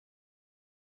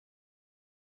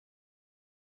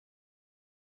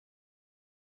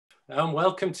and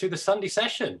welcome to the Sunday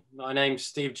session. My name's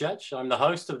Steve Judge. I'm the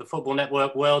host of the Football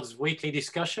Network World's weekly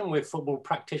discussion with football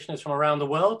practitioners from around the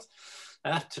world.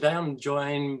 Today I'm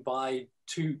joined by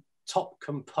two top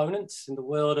components in the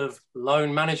world of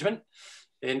loan management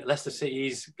in Leicester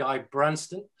City's Guy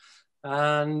Branston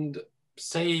and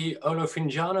Seyi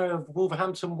Olofinjana of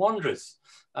Wolverhampton Wanderers.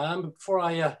 Before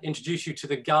I introduce you to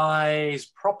the guys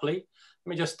properly, let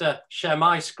me just share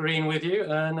my screen with you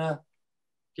and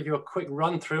give you a quick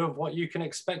run through of what you can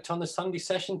expect on the Sunday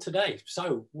session today.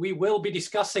 So we will be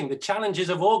discussing the challenges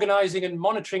of organising and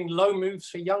monitoring loan moves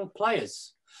for young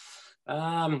players. Like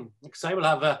I say, we'll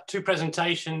have two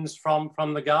presentations from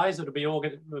the guys that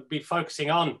will be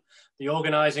focusing on the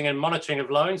organising and monitoring of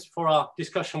loans. For our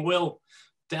discussion, we'll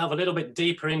delve a little bit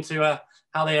deeper into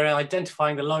how they are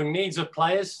identifying the loan needs of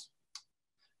players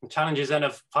and challenges then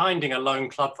of finding a loan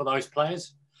club for those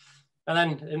players. And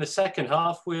then in the second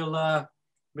half, we'll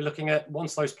be looking at,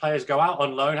 once those players go out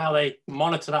on loan, how they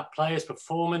monitor that player's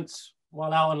performance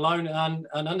while out on loan and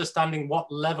understanding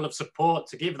what level of support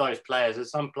to give those players.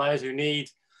 There's some players who need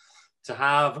to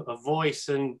have a voice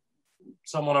and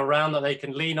someone around that they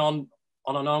can lean on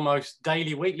an almost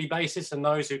daily, weekly basis, and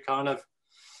those who kind of,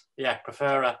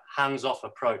 prefer a hands-off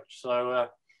approach. So,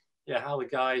 how the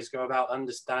guys go about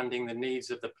understanding the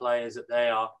needs of the players that they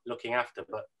are looking after.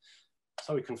 But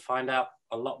so we can find out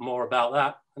a lot more about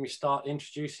that, let me start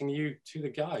introducing you to the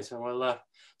guys. And we'll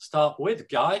start with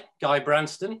Guy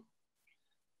Branston,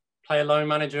 player loan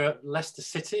manager at Leicester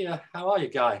City. How are you,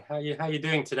 Guy? How are you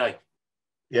doing today?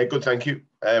 Yeah, good, thank you.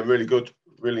 Really good.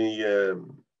 Really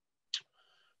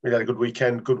had a good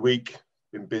weekend, good week.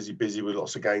 Been busy with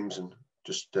lots of games, and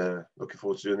just looking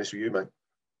forward to doing this with you, mate.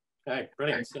 Okay,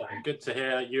 brilliant. So good to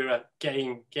hear you're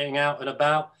getting out and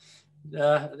about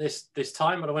this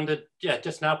time. But I wondered,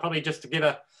 just now, probably just to give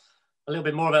a little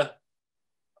bit more of a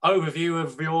overview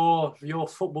of your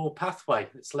football pathway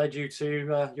that's led you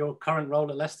to your current role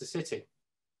at Leicester City.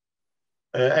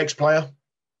 Ex-player,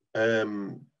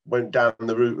 went down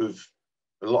the route of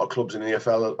a lot of clubs in the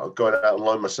EFL. Going out on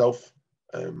loan myself,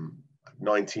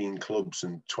 19 clubs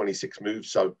and 26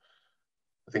 moves. So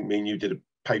I think me and you did a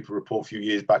paper report a few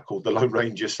years back called The Lone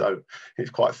Ranger. So it's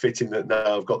quite fitting that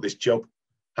now I've got this job.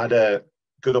 Had a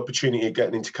good opportunity of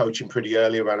getting into coaching pretty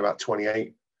early, around about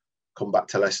 28. Come back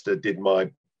to Leicester, did my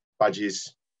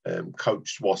badges,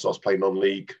 coached whilst I was playing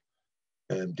non-league,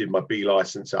 did my B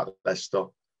licence at Leicester,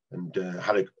 and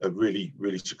had a really,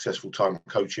 really successful time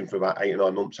coaching for about 8 or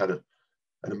 9 months. Had an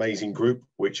amazing group,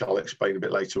 which I'll explain a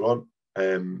bit later on.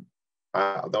 That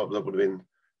would have been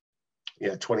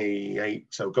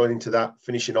 28. So going into that,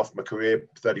 finishing off my career,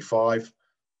 35.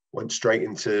 Went straight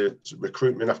into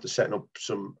recruitment after setting up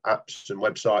some apps and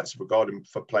websites regarding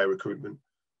for player recruitment,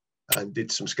 and did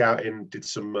some scouting, did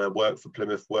some work for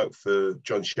Plymouth, worked for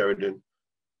John Sheridan,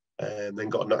 and then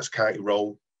got a Notts County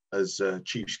role as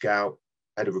chief scout,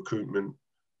 head of recruitment.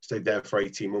 Stayed there for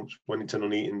 18 months, went into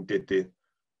Nuneaton, did the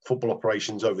football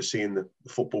operations, overseeing the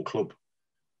football club,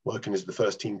 working as the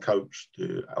first team coach,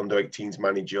 the under-18s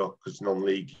manager, because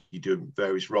non-league, you do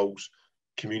various roles,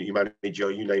 community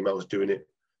manager, you name it, I was doing it.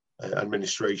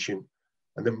 Administration,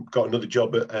 and then got another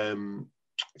job at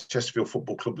Chesterfield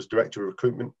Football Club as director of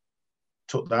recruitment.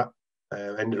 Took that,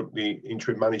 ended up the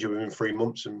interim manager within 3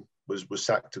 months, and was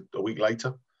sacked a week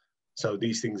later. So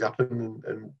these things happen,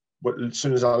 and as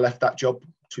soon as I left that job,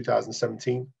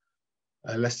 2017,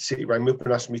 Leicester City rang me up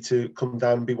and asked me to come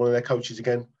down and be one of their coaches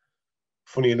again.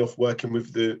 Funny enough, working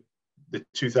with the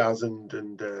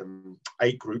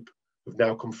 2008 group have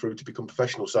now come through to become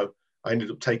professional. So I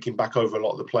ended up taking back over a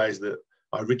lot of the players that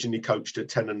I originally coached at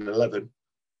 10 and 11,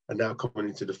 and now coming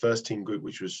into the first team group,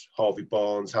 which was Harvey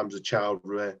Barnes, Hamza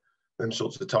Chowdhury, them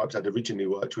sorts of types I'd originally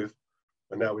worked with,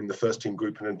 and now in the first team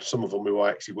group, and then some of them who I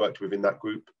actually worked with in that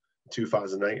group in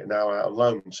 2008 are now out on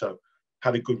loan. So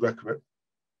had a good record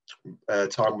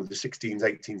time with the 16s,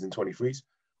 18s and 23s,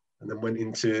 and then went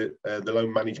into the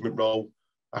loan management role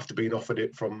after being offered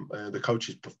it from the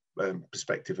coach's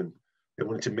perspective, and they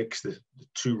wanted to mix the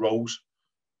two roles,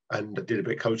 and I did a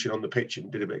bit of coaching on the pitch and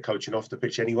did a bit of coaching off the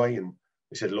pitch anyway. And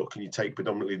they said, look, can you take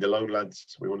predominantly the loan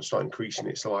lads? We want to start increasing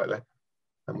it slightly.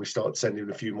 And we started sending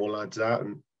a few more lads out,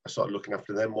 and I started looking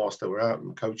after them whilst they were out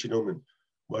and coaching them and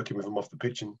working with them off the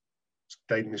pitch, and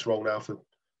stayed in this role now for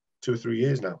 2 or 3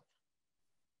 years now.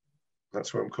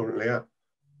 That's where I'm currently at.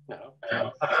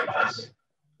 There's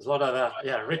a lot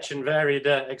of rich and varied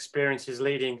experiences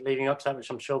leading up to that, which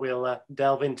I'm sure we'll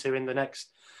delve into in the next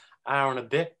hour and a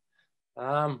bit.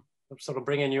 I'm sort of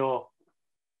bringing your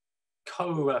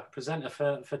co-presenter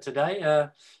for today,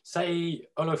 Seyi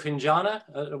Olofinjana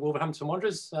at Wolverhampton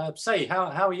Wanderers. Seyi,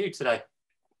 how are you today?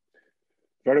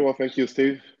 Very well, thank you,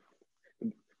 Steve.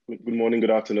 Good morning, good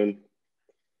afternoon.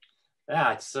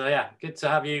 Yeah, it's good to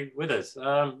have you with us.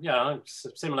 Yeah,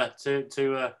 similar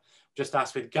to just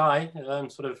asked with Guy,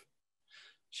 sort of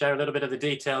share a little bit of the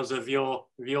details of your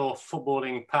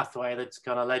footballing pathway that's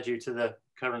kind of led you to the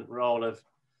current role of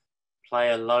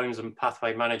player loans and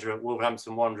pathway manager at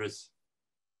Wolverhampton Wanderers.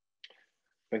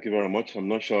 Thank you very much. I'm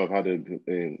not sure I've had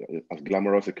as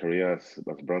glamorous a career as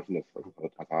Branston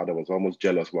has had. I was almost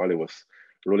jealous while he was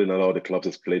rolling out all the clubs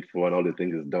he's played for and all the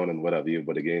things he's done and what have you.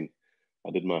 But again,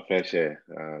 I did my fair share.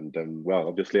 And well,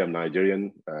 obviously I'm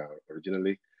Nigerian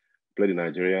originally. Played in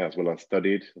Nigeria as well as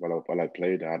studied while I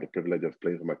played. I had the privilege of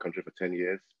playing for my country for 10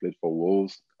 years. Played for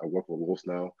Wolves. I work for Wolves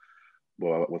now.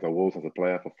 But I was at Wolves as a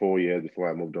player for 4 years before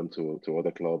I moved on to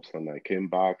other clubs. And I came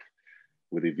back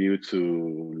with a view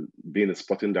to being a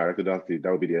sporting director. That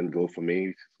would be the end goal for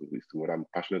me. It's what I'm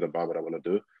passionate about, what I want to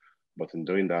do. But in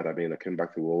doing that, I came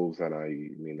back to Wolves and I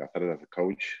started as a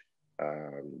coach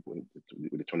with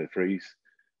the 23s,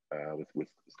 with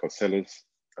Scott Sellers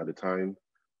at the time.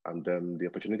 And then the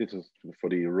opportunity for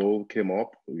the role came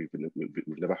up. We've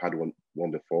never had one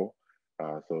before.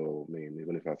 So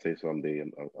even if I say so, I'm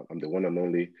the one and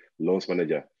only loans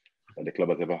manager that the club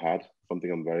has ever had.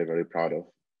 Something I'm very, very proud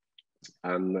of.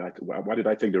 And why did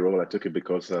I take the role? I took it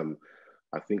because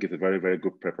I think it's a very, very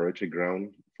good preparatory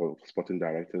ground for sporting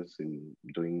directors in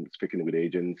speaking with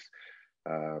agents,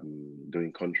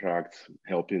 doing contracts,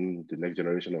 helping the next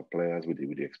generation of players with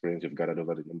the experience you've gathered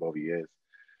over the number of years,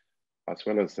 as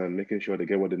well as making sure they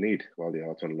get what they need while they're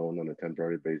out on loan on a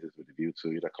temporary basis with the view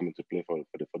to either coming to play for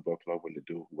the football club when they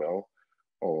do well,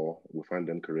 or we find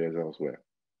them careers elsewhere.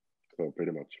 So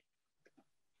pretty much.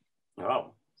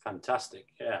 Oh, fantastic.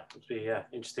 Yeah, it'd be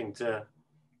interesting to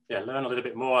learn a little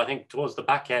bit more. I think towards the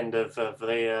back end of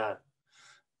the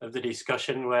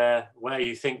discussion where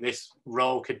you think this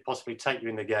role could possibly take you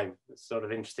in the game. It's sort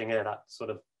of interesting, that sort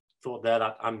of thought there,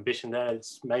 that ambition there.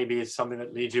 It's maybe something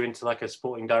that leads you into like a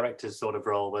sporting director's sort of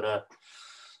role. But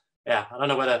I don't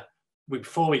know whether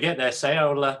before we get there, Seyi,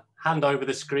 I'll hand over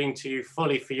the screen to you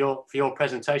fully for your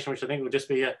presentation, which I think will just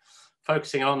be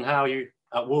focusing on how you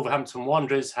at Wolverhampton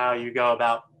Wanderers, how you go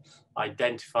about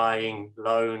identifying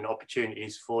loan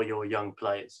opportunities for your young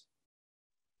players.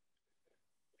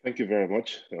 Thank you very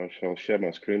much. I shall share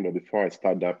my screen, but before I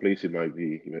start that, please, you might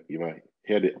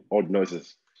hear the odd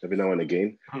noises every now and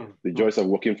again. The joys of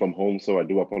working from home, so I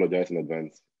do apologize in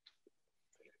advance.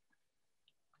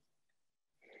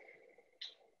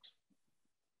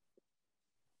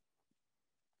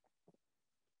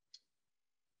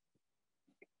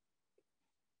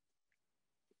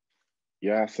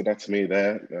 Yeah, so that's me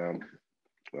there.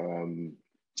 And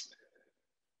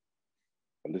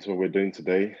this is what we're doing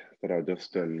today. But I'll just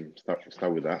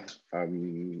start with that.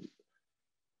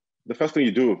 The first thing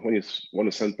you do when you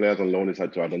want to send players on loan is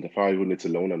to identify who needs a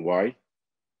loan and why.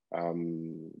 Are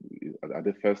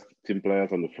the first team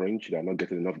players on the fringe that are not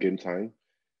getting enough game time?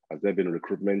 Has there been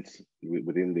recruitment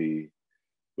within the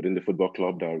football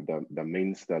club that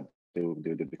means that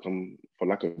they become, for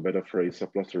lack of a better phrase,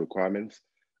 surplus to requirements,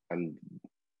 and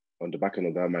on the back end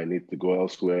of that might need to go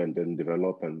elsewhere and then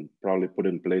develop and probably put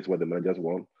in place what the managers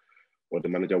want, what the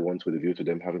manager wants with a view to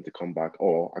them having to come back,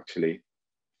 or actually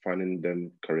finding them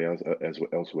careers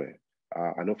elsewhere.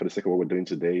 I know for the sake of what we're doing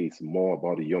today, it's more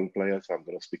about the young players. So I'm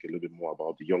going to speak a little bit more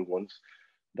about the young ones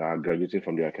that are graduating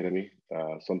from the academy.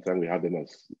 Sometimes we have them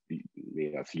as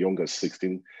young as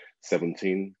 16,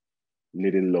 17,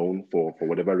 needing loan for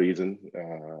whatever reason.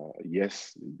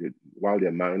 Yes, while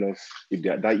they're minors, if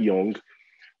they're that young,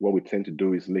 what we tend to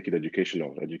do is make it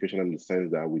educational in the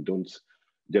sense that we don't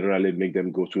generally make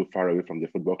them go too far away from the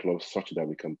football club such that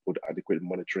we can put adequate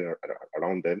monitoring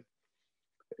around them.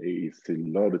 It's a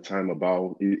lot of the time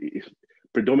about,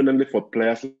 predominantly for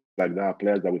players like that,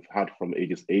 players that we've had from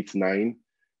ages 8, 9,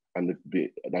 and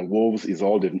that Wolves is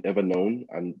all they've ever known,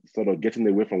 and sort of getting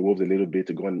away from Wolves a little bit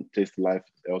to go and taste life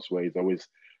elsewhere is always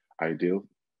ideal.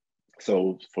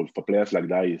 So for players like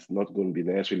that, it's not going to be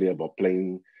necessarily about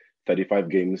playing 35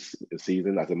 games a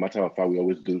season. As a matter of fact, we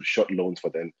always do short loans for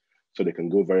them so they can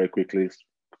go very quickly,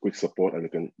 quick support, and we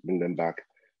can bring them back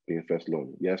being first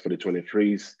loan. Yes, for the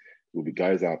 23s, will be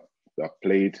guys that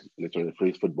played in the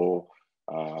 23s football,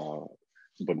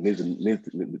 but needs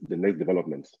the next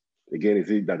development. Again, is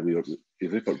it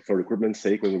for recruitment's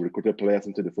sake when we recruited players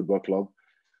into the football club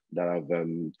that have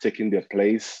taken their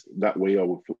place that way,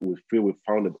 or we feel we've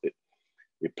found a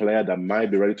player that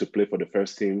might be ready to play for the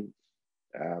first team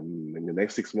in the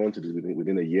next 6 months,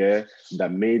 within a year,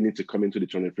 that may need to come into the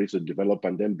 23s to develop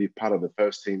and then be part of the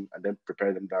first team and then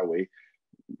prepare them that way.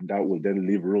 That will then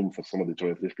leave room for some of the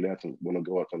 23 players to want to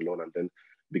go out on loan and then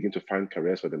begin to find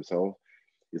careers for themselves?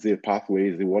 Is it a pathway?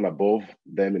 Is it one above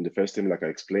them in the first team, like I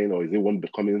explained, or is it one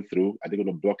coming through? Are they going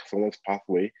to block someone's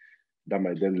pathway that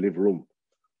might then leave room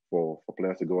for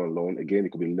players to go on loan? Again,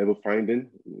 it could be level finding.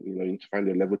 You know, you need to find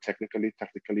your level technically,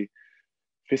 tactically,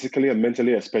 physically, and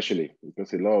mentally, especially,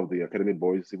 because a lot of the academy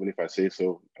boys, even if I say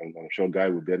so, and I'm sure Guy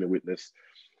will be any witness,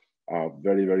 are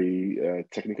very, very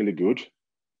technically good.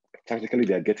 Tactically,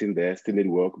 they are getting there, still need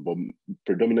work, but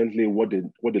predominantly what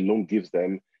the loan gives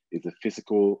them is the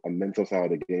physical and mental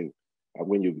side of the game. And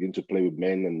when you begin to play with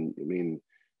men, and I mean,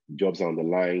 jobs are on the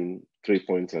line, 3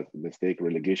 points at mistake,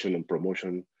 relegation and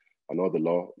promotion, and all the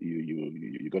law,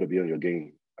 you got to be on your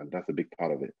game, and that's a big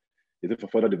part of it. Is it for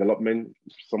further development?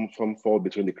 Some fall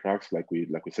between the cracks, like we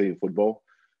say in football.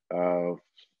 For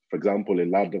example, a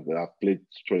lad that played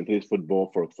 23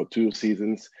 football for 2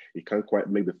 seasons, he can't quite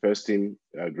make the first team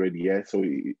grade yet. So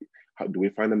how do we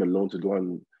find them alone to go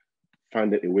and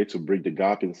find a way to bridge the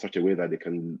gap in such a way that they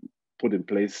can put in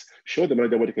place, show the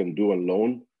manager what they can do on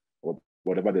loan or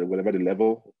whatever the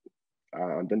level,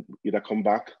 and then either come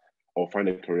back or find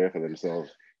a career for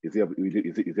themselves? Is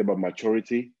it about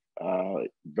maturity?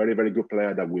 Very, very good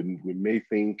player that we may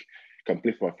think can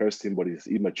play for our first team, but is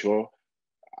immature.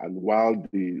 And while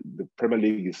the Premier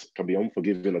League can be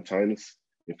unforgiving at times,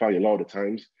 in fact, a lot of the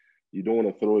times, you don't want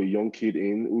to throw a young kid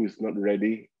in who is not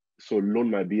ready. So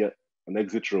loan might be an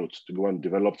exit route to go and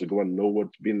develop, to go and know what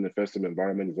being in the first team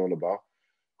environment is all about.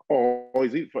 Or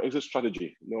is it for exit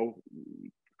strategy? You know,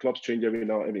 clubs change every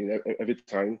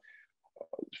time.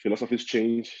 Philosophies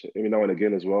change every now and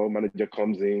again as well. Manager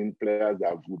comes in, players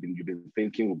that you've been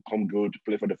thinking will come good,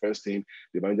 play for the first team.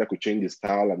 The manager could change the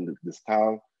style, and the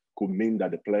style could mean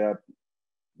that the player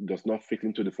does not fit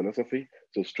into the philosophy.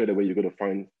 So straight away, you're going to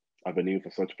find avenue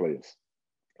for such players.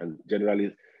 And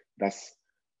generally, that's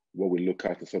what we look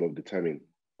at to sort of determine,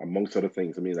 amongst other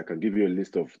things. I mean, I can give you a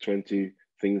list of 20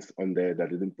 things on there that I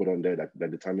didn't put on there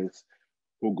that determines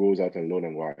who goes out on loan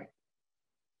and why.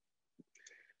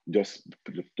 Just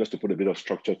to put a bit of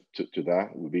structure to that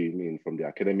would be, I mean, from the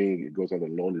academy, it goes out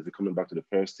on loan. Is it coming back to the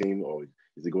first team, or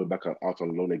is it going back out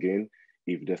on loan again?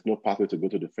 If there's no pathway to go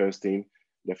to the first team,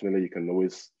 definitely you can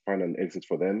always find an exit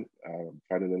for them,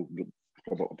 finding them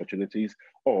opportunities.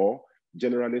 Or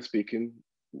generally speaking,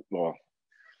 well,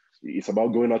 it's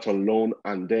about going out on loan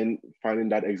and then finding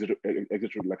that exit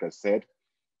route, like I said.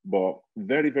 But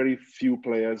very, very few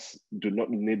players do not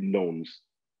need loans.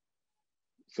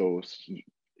 So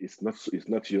it's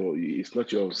not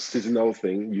your seasonal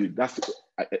thing. That's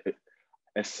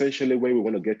essentially where we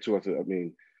want to get to.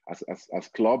 As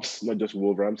clubs, not just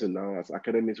Wolverhampton now, as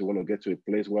academies, we want to get to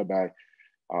a place whereby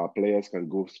our players can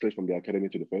go straight from the academy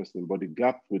to the first team. But the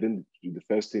gap within the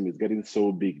first team is getting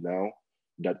so big now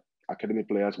that academy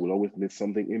players will always need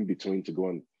something in between to go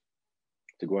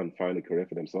and find a career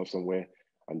for themselves somewhere,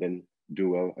 and then do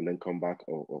well, and then come back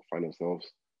or find themselves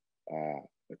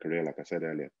a career, like I said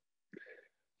earlier.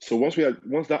 So once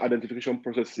that identification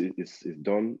process is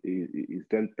done, is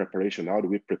then preparation. How do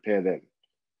we prepare them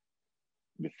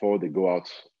before they go out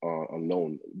on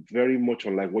loan? Very much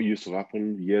unlike what used to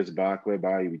happen years back,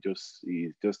 whereby it's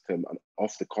just an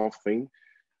off-the-cuff thing.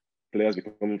 Players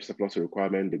become surplus to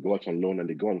requirement, they go out on loan, and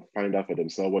they go and find out for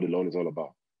themselves what the loan is all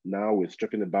about. Now we're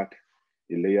stripping it back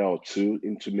a layer or two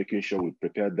into making sure we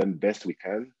prepare them best we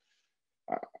can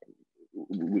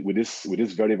with this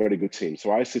very, very good team.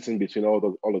 So I sit in between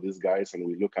all of these guys, and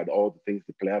we look at all the things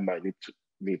the player might need to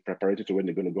be prepared to when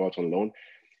they're going to go out on loan.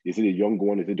 Is it a young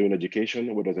one? Is it doing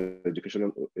education? What does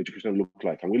education look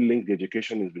like? And we link the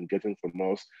education he's been getting from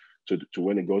us to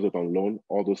when it goes out on loan.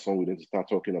 All those songs we need to start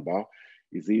talking about.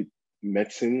 Is it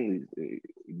medicine?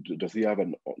 Does he have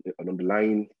an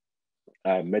underlying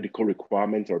medical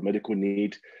requirement or medical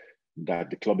need that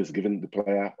the club is giving the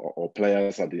player or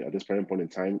players at this present point in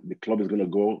time? The club is going to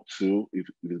go to, if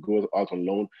it goes out on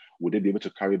loan, would they be able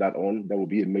to carry that on? That would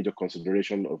be a major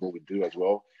consideration of what we do as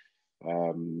well.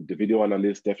 The video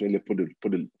analysts definitely put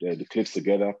the clips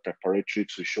together, preparatory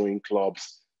to showing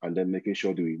clubs, and then making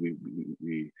sure that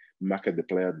we market the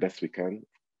player best we can.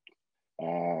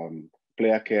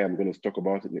 Player care, I'm going to talk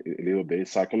about it a little bit.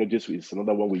 Psychologists is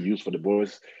another one we use for the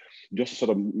boys, just to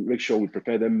sort of make sure we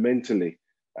prepare them mentally.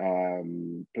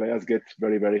 Players get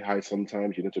very, very high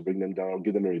sometimes. You need to bring them down,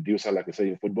 give them a reducer, like I say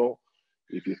in football.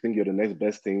 If you think you're the next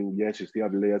best thing, yes, you still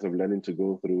have layers of learning to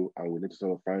go through, and we need to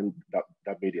sort of find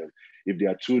that medium. If they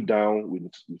are too down,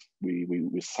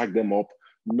 we sack them up,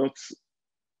 not,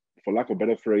 for lack of a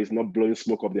better phrase, not blowing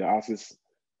smoke up their asses,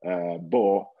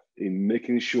 but in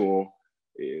making sure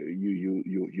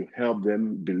you help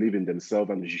them believe in themselves,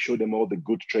 and you show them all the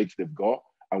good traits they've got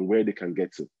and where they can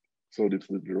get to. So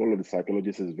the role of the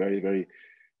psychologist is very, very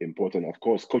important. Of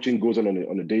course, coaching goes on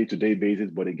a day-to-day basis,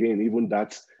 but again, even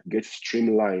that gets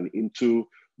streamlined into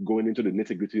going into the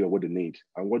nitty-gritty of what they need.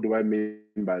 And what do I mean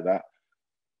by that?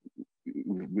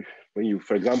 When you,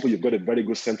 for example, you've got a very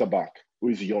good center back who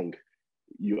is young,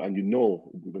 I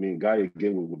mean, Guy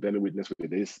again will bear witness with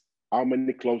this. How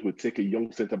many clubs will take a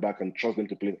young center back and trust them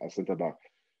to play as center back?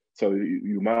 So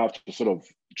you might have to sort of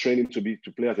train him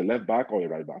to play as a left back or a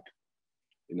right back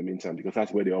in the meantime, because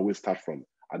that's where they always start from.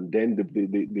 And then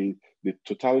the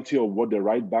totality of what the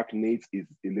right back needs is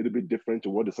a little bit different to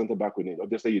what the center back will need.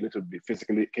 Obviously, you need to be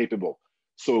physically capable.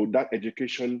 So that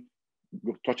education,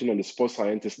 touching on the sports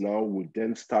scientist now, would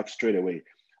then start straight away.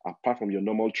 Apart from your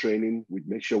normal training, we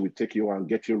make sure we take you and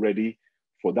get you ready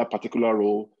for that particular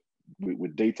role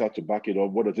with data to back it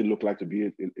up. What does it look like to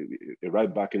be a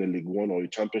right back in a League One or a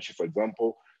championship, for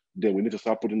example? Then we need to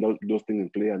start putting those things in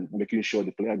play and making sure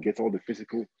the player gets all the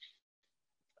physical,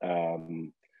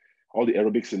 all the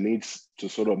aerobics he needs to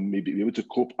sort of maybe be able to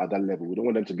cope at that level. We don't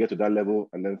want them to get to that level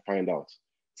and then find out.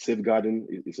 Safeguarding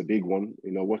is a big one.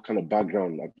 You know, what kind of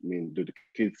background? I mean, do the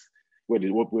kids,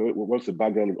 what's the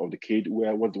background of the kid?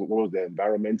 What was the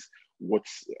environment? What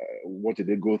did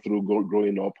they go through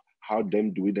growing up? How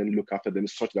do we then look after them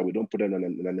such that we don't put them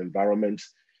in an environment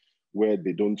where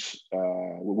they don't,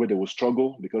 where they will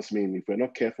struggle? Because I mean, if we're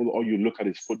not careful, all you look at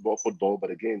is football.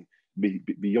 But again,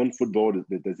 beyond football,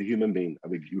 there's a human being. I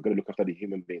mean, you've got to look after the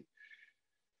human being.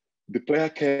 The player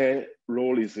care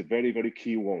role is a very, very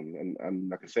key one. And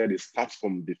like I said, it starts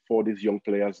from before these young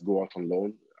players go out on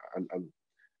loan and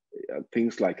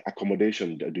things like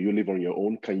accommodation. Do you live on your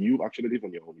own? Can you actually live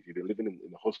on your own? If you've been living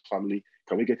in a host family,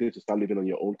 can we get you to start living on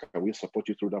your own? Can we support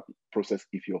you through that process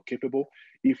if you're capable?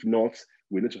 If not,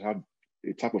 we need to have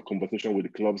a type of conversation with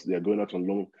the clubs they are going out on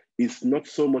loan. It's not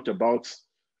so much about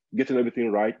getting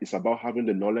everything right. It's about having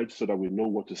the knowledge so that we know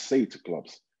what to say to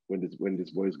clubs when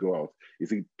these boys go out.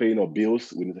 Is it paying our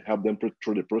bills? We need to help them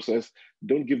through the process.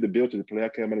 Don't give the bill to the player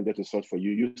care manager to sort for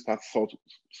you. You start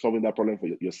solving that problem for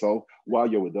yourself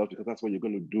while you're with us, because that's what you're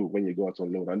going to do when you go out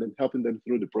on loan, and then helping them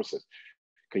through the process.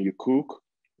 Can you cook?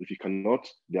 If you cannot,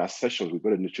 there are sessions. We've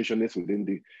got a nutritionist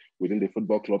within the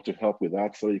football club to help with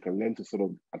that, so you can learn to sort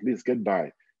of at least get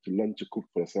by, to learn to cook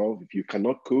for yourself. If you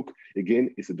cannot cook,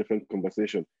 again, it's a different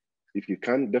conversation. If you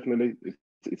can, definitely,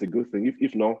 it's a good thing.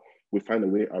 If not, we find a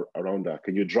way around that.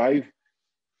 Can you drive?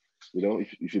 You know,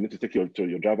 if you need to take your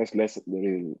driver's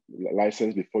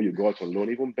license before you go out on loan,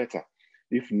 even better.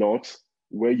 If not,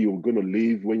 where you're going to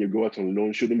live when you go out on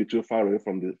loan shouldn't be too far away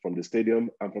from the stadium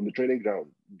and from the training ground.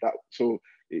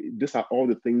 These are all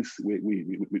the things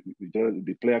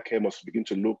the player care must begin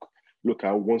to look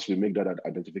at once we make that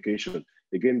identification.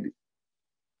 Again,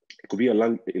 it could be a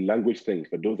language thing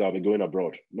for those that have been going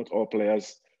abroad. Not all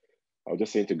players. I was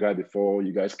just saying to Guy before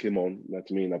you guys came on,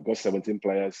 that mean I've got 17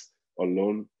 players on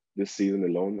loan this season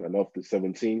alone, and of the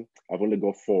 17, I've only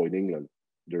got 4 in England.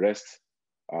 The rest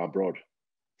are abroad.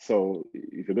 So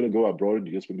if you're going to go abroad,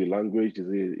 you speak the language.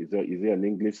 Is there an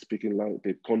English-speaking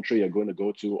country you're going to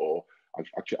go to, or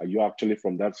are you actually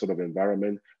from that sort of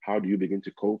environment? How do you begin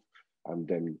to cope? And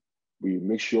then we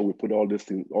make sure we put all these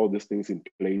things in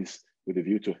place with a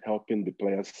view to helping the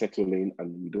players settle in,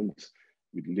 and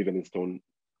we leave any stone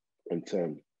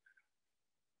unturned.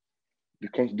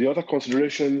 The other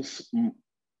considerations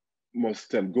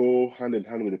must go hand in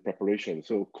hand with the preparation.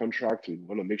 So contract, we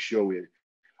want to make sure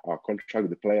our contract with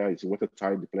the player is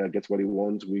watertight. The player gets what he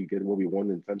wants. We get what we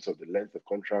want in terms of the length of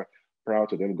contract prior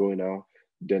to them going out.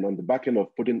 Then on the back end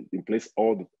of putting in place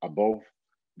all the above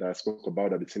that I spoke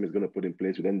about that the team is going to put in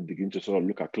place, we then begin to sort of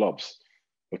look at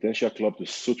potential clubs to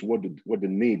suit what the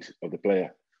need of the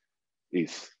player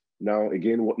is. Now,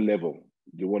 again, what level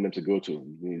do you want them to go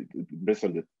to? Based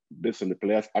on the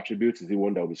player's attributes, is he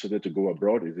one that will be suited to go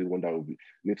abroad? Is he one that will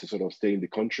need to sort of stay in the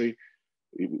country?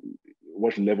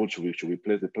 What level should we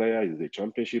place the player? Is it a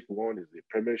championship one? Is it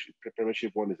a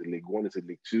premiership one? Is it League One? Is it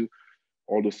League Two?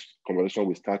 All those conversations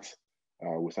we start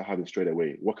having straight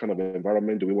away. What kind of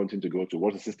environment do we want him to go to?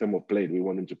 What's the system of play do we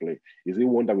want him to play? Is it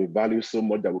one that we value so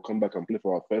much that will come back and play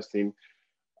for our first team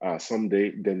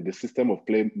someday? Then the system of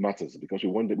play matters, because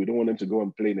we don't want them to go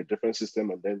and play in a different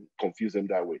system and then confuse them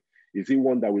that way. Is he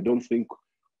one that we don't think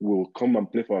will come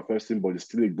and play for our first team, but is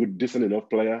still a good, decent enough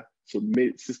player? So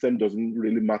system doesn't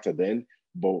really matter then,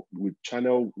 but we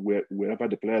channel wherever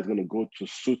the player is going to go to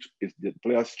suit the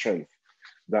player's strength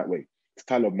that way.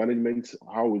 Style of management,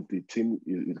 how is the team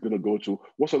is going to go to?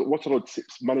 What sort of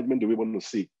management do we want to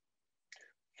see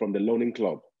from the loaning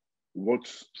club? What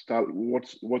style?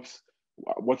 What's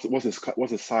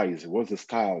the size? What's the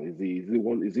style?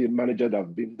 Is he a manager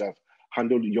that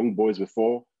handled young boys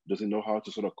before? Does he know how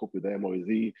to sort of cope with them? Or is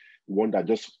he one that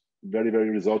just very, very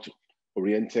result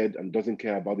oriented and doesn't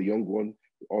care about the young one?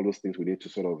 All those things we need to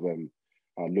sort of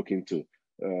look into.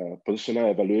 Positional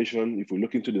evaluation, if we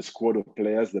look into the squad of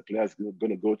players the player's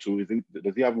going to go to,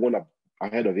 does he have one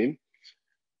ahead of him?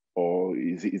 Or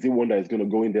is he one that is going to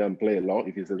go in there and play a lot?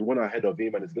 If there's one ahead of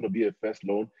him and it's going to be a first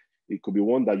loan, it could be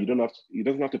one that he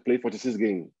doesn't have to play 46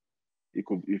 games. It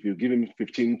could, if you give him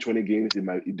 15, 20 games,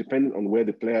 it depends on where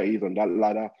the player is on that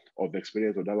ladder of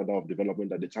experience or that ladder of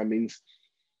development that determines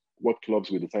what clubs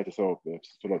we decide to sort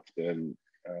of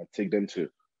take them to.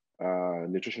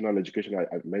 Nutritional education, I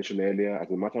mentioned earlier. As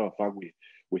a matter of fact,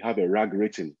 we have a RAG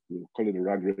rating. We call it a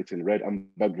RAG rating, red,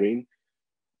 amber, green,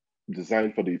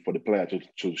 designed for the player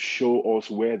to show us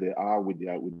where they are with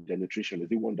their nutrition. Is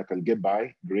it one that can get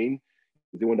by, green?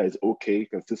 Is it one that is okay,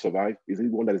 can still survive? Is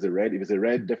it one that is a red? If it's a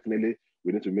red, definitely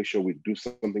we need to make sure we do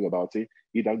something about it.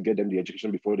 Either get them the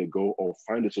education before they go or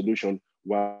find a solution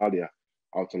while they're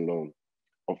out on loan.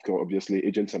 Of course, obviously,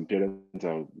 agents and parents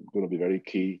are going to be very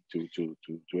key to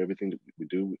everything that we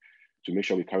do, to make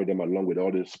sure we carry them along with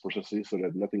all these processes so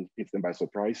that nothing hits them by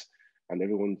surprise and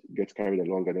everyone gets carried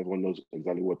along and everyone knows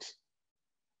exactly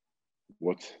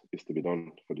what is to be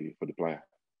done for the player.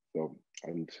 So,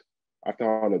 and after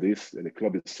all of this, and the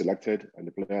club is selected and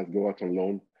the players go out on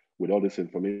loan with all this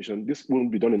information. This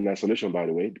won't be done in isolation, by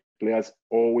the way. The players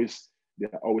they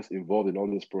are always involved in all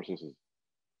these processes.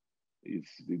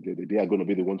 They are going to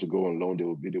be the one to go on loan. They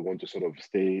will be the one to sort of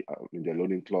stay in their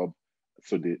loaning club.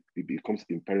 So it becomes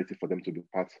imperative for them to be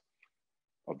part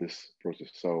of this process.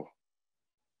 So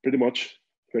pretty much,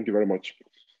 thank you very much.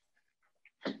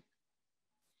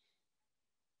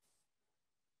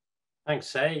 Thanks,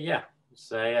 Seyi. Yeah,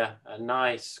 it's a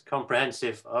nice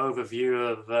comprehensive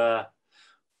overview of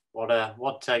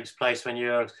what takes place when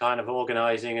you're kind of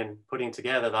organising and putting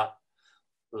together that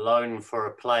loan for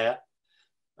a player.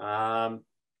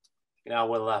 Now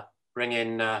we'll bring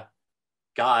in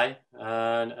Guy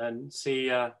and see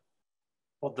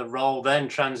what the role then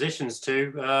transitions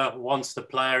to once the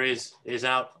player is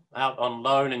out on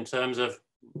loan, in terms of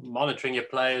monitoring your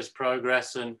players'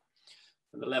 progress and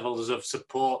the levels of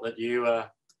support that you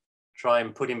try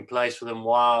and put in place for them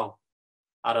while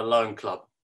at a loan club.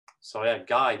 So yeah,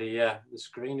 Guy, the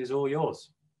screen is all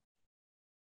yours.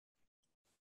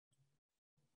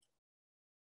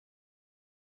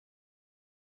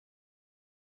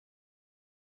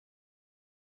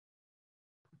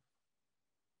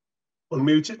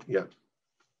 Unmuted? Yeah.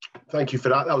 Thank you for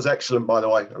that. That was excellent, by the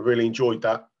way. I really enjoyed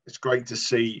that. It's great to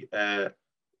see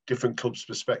different clubs'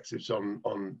 perspectives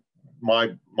on my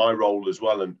role as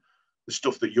well, and the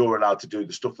stuff that you're allowed to do,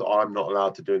 the stuff that I'm not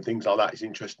allowed to do, and things like that. It's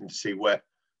interesting to see what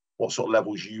sort of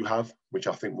levels you have, which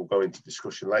I think we'll go into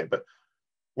discussion later. But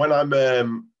when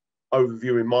I'm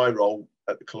overviewing my role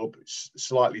at the club, it's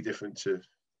slightly different to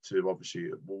obviously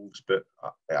at Wolves, but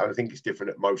I think it's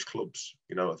different at most clubs.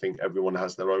 You know, I think everyone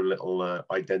has their own little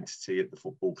identity at the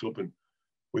football club, and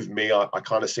with me, I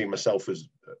kind of see myself as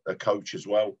a coach as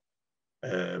well,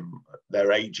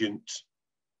 their agent,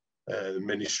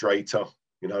 administrator,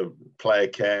 you know, player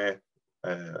care,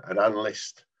 an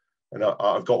analyst, and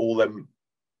I've got all them,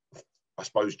 I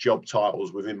suppose, job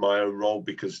titles within my own role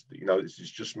because, you know, this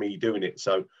is just me doing it.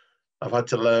 So I've had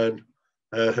to learn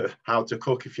how to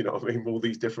cook, if you know what I mean, all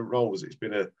these different roles. It's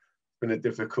been a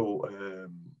difficult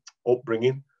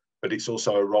upbringing, but it's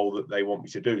also a role that they want me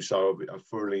to do. So I've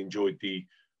thoroughly enjoyed the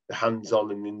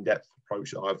hands-on and in-depth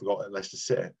approach that I've got at Leicester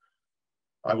City.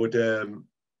 I would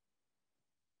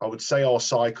say our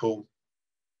cycle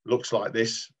looks like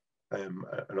this, and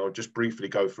I'll just briefly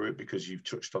go through it because you've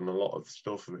touched on a lot of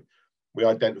stuff. We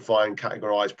identify and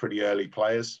categorise pretty early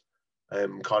players,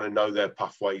 kind of know their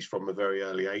pathways from a very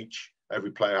early age.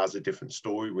 Every player has a different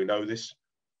story. We know this.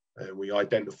 We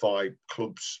identify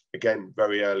clubs, again,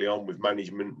 very early on with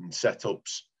management and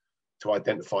setups to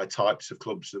identify types of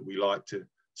clubs that we like to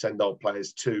send our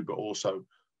players to, but also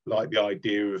like the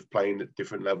idea of playing at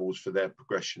different levels for their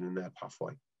progression and their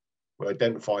pathway. We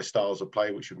identify styles of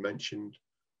play, which we've mentioned,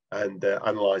 and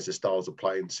analyse the styles of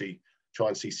play and try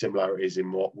and see similarities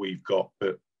in what we've got.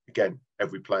 But again,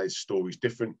 every player's story is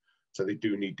different, so they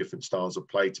do need different styles of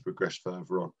play to progress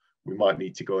further on. We might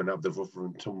need to go and have the rough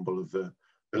and tumble of the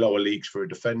lower leagues for a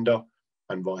defender,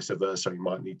 and vice versa. You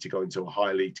might need to go into a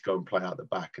high league to go and play out the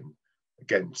back. And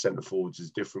again, centre forwards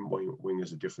is different,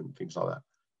 wingers are different, things like that.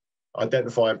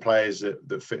 Identifying players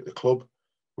that fit the club.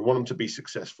 We want them to be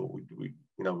successful. We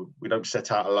don't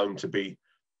set out alone to be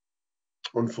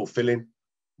unfulfilling.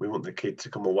 We want the kid to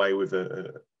come away with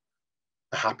a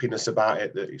happiness about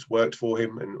it, that it's worked for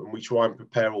him, and we try and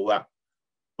prepare all that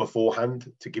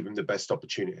beforehand to give him the best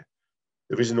opportunity.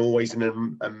 There isn't always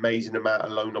an amazing amount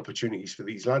of loan opportunities for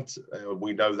these lads.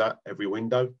 We know that every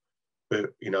window, but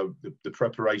you know the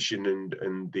preparation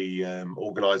and the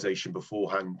organisation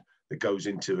beforehand that goes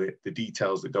into it, the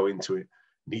details that go into it,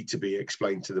 need to be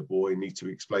explained to the boy, need to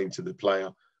be explained to the player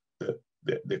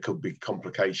that there could be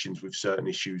complications with certain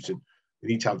issues, and we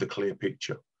need to have the clear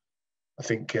picture. I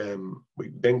think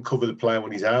we then cover the player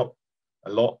when he's out a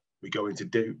lot. We go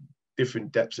into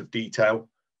different depths of detail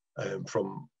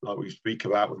from, like we speak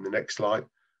about in the next slide,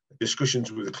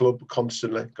 discussions with the club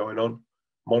constantly going on,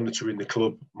 monitoring the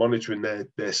club, monitoring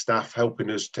their staff, helping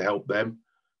us to help them.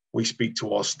 We speak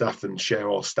to our staff and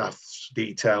share our staff's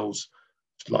details,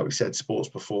 like we said, sports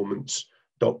performance,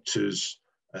 doctors,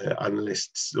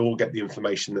 analysts, all get the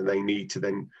information that they need to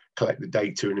then collect the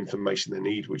data and information they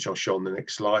need, which I'll show on the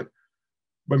next slide.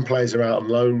 When players are out on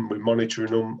loan, we're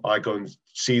monitoring them. I go and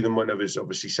see them whenever it's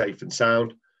obviously safe and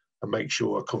sound, and make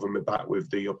sure I cover my back with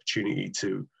the opportunity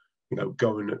to, you know,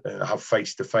 go and have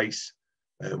face-to-face,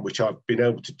 which I've been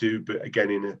able to do, but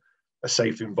again, in a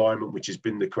safe environment, which has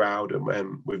been the crowd,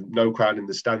 and with no crowd in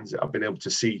the stands, I've been able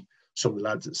to see some of the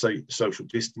lads at social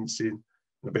distancing,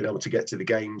 and I've been able to get to the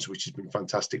games, which has been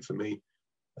fantastic for me.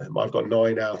 I've got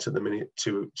 9 out at the minute,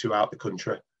 two out the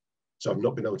country. So I've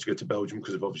not been able to go to Belgium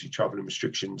because of obviously travelling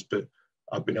restrictions, but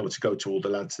I've been able to go to all the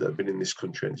lads that have been in this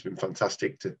country, and it's been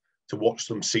fantastic to watch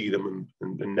them, see them,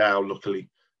 and now luckily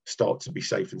start to be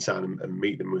safe and sound and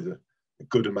meet them with a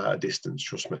good amount of distance,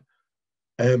 trust me.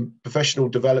 Professional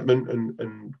development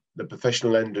and the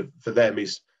professional end for them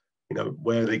is, you know,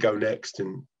 where they go next,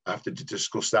 and I have to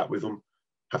discuss that with them.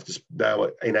 Have to now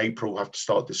in April have to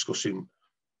start discussing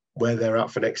where they're at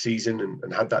for next season,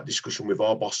 and had that discussion with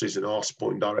our bosses and our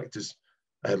sporting directors,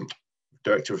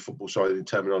 director of football, sorry, the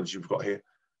terminology we've got here.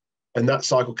 And that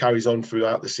cycle carries on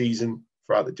throughout the season,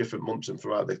 throughout the different months, and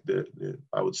throughout the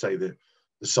I would say the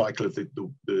cycle of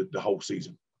the whole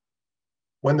season.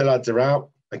 When the lads are out,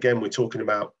 again, we're talking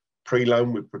about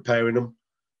pre-loan, we're preparing them.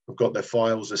 We've got their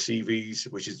files, their CVs,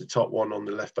 which is the top one on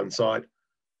the left-hand side.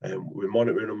 And we're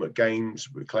monitoring them at games,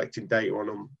 we're collecting data on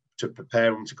them to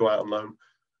prepare them to go out on loan.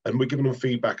 And we're giving them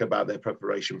feedback about their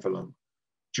preparation for loan.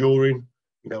 During,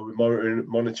 you know, we're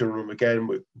monitoring them again.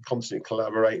 We're constantly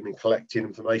collaborating and collecting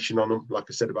information on them, like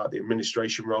I said, about the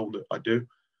administration role that I do.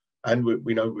 And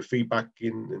we know we're feedbacking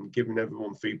and giving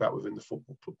everyone feedback within the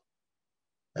football club.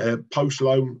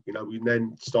 Post-loan, you know, we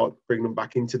then start bringing them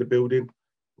back into the building,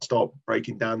 start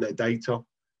breaking down their data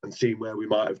and seeing where we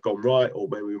might have gone right or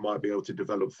where we might be able to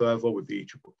develop further with the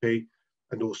EPP.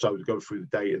 And also to go through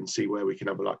the data and see where we can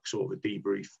have a sort of a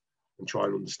debrief and try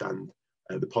and understand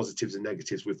the positives and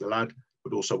negatives with the lad,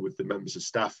 but also with the members of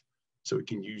staff, so we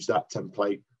can use that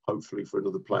template hopefully for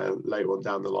another player later on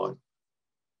down the line.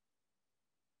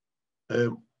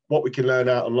 What we can learn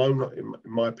out on loan, in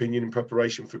my opinion, in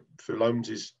preparation for loans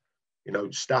is, you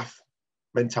know, staff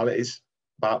mentalities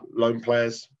about loan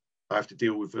players. I have to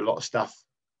deal with a lot of staff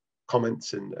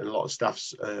comments and a lot of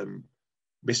staff's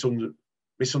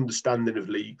misunderstanding of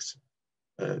leagues,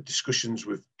 discussions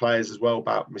with players as well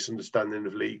about misunderstanding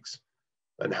of leagues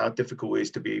and how difficult it is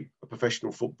to be a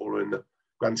professional footballer in the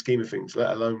grand scheme of things,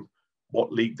 let alone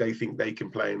what league they think they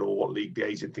can play in or what league the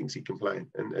agent thinks he can play in.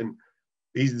 And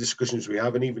these are discussions we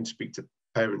have, and even speak to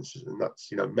parents, and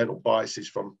that's, you know, mental biases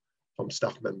from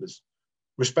staff members.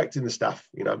 Respecting the staff,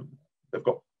 you know,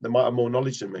 they might have more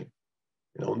knowledge than me,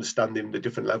 you know, understanding the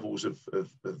different levels of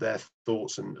their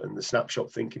thoughts and the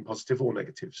snapshot thinking, positive or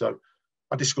negative. So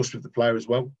I discuss with the player as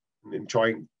well, and try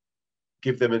and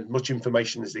give them as much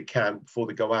information as they can before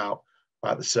they go out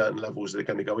about the certain levels they're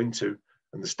going to go into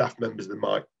and the staff members they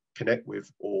might connect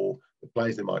with or the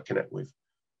players they might connect with.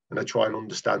 And I try and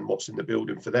understand what's in the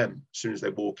building for them. As soon as they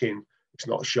walk in, it's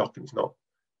not a shock and it's not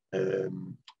a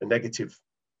negative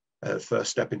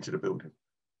first step into the building.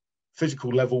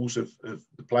 Physical levels of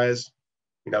the players,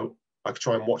 you know, I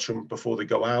try and watch them before they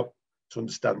go out to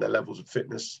understand their levels of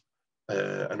fitness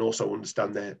and also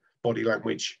understand their body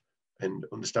language and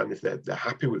understand if they're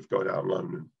happy with going out on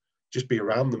loan and just be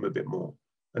around them a bit more.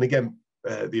 And again,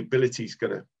 the ability is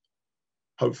going to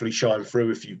hopefully shine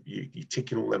through if you're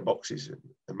ticking all them boxes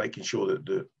and making sure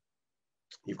that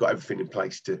you've got everything in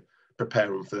place to prepare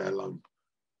them for their loan.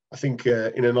 I think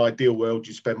in an ideal world,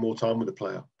 you spend more time with the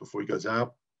player before he goes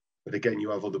out. But again, you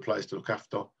have other players to look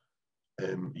after.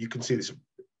 You can see this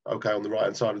okay on the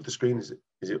right-hand side of the screen. Is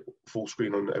it full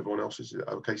screen on everyone else's? Is it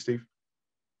okay, Steve?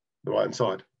 The right-hand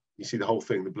side. You see the whole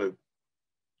thing, the blue.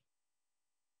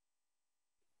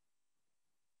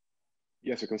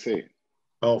 Yes, I can see it.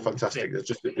 Oh, fantastic! That's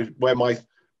just where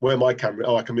my camera.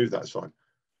 Oh, I can move that. It's fine.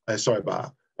 Sorry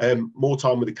about that. More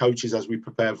time with the coaches as we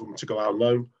prepare for them to go out on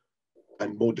loan.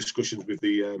 and more discussions with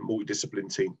the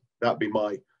multidiscipline team. That'd be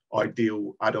my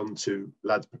ideal add-on to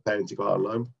lads preparing to go out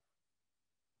on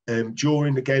loan.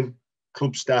 During, again,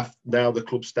 club staff, now the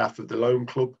club staff of the loan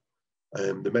club,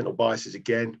 the mental biases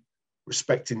again,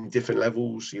 respecting different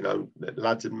levels. You know,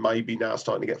 lads are maybe now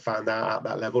starting to get found out at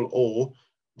that level, or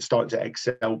starting to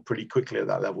excel pretty quickly at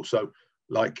that level. So,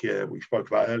 like we spoke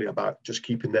about earlier, about just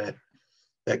keeping their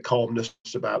calmness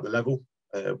about the level,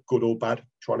 good or bad,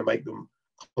 trying to make them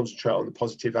concentrate on the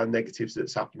positive and negatives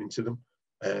that's happening to them,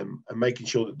 and making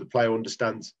sure that the player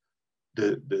understands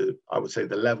I would say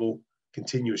the level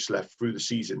continuously through the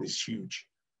season is huge.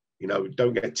 You know,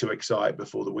 don't get too excited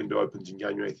before the window opens in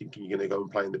January thinking you're going to go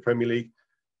and play in the Premier League.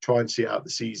 Try and see out the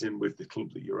season with the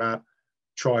club that you're at.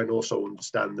 Try and also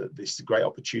understand that this is a great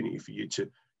opportunity for you to,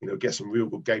 you know, get some real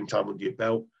good game time under your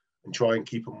belt, and try and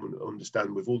keep them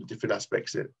understand with all the different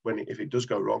aspects that if it does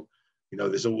go wrong, you know,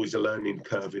 there's always a learning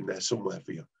curve in there somewhere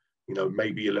for you. You know,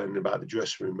 maybe you're learning about the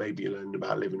dressing room, maybe you're learning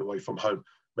about living away from home,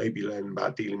 maybe you're learning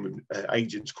about dealing with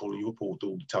agents calling you up all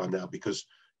the time now because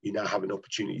you now have an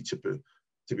opportunity to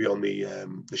be on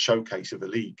the showcase of a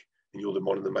league and you're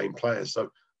one of the main players. So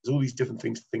there's all these different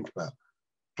things to think about.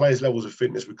 Players' levels of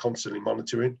fitness we're constantly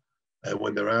monitoring,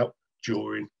 when they're out,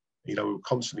 during, you know, we're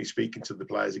constantly speaking to the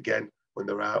players again when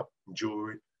they're out and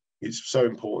during. It's so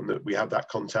important that we have that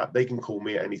contact. They can call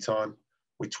me at any time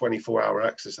with 24-hour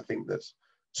access. I think that's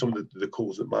some of the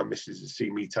calls that my missus has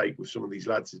seen me take with some of these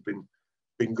lads has been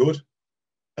good.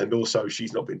 And also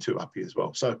she's not been too happy as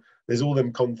well. So there's all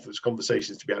them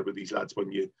conversations to be had with these lads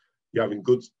when you're having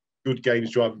good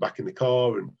games, driving back in the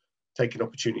car and taking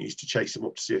opportunities to chase them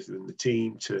up to see if they're in the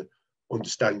team, to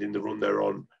understanding the run they're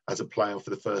on as a player for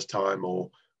the first time, or,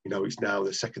 you know, it's now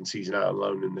the second season out on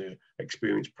loan and they're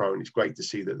experienced pro, and it's great to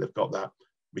see that they've got that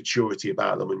maturity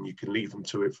about them and you can leave them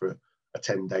to it for a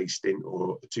 10-day stint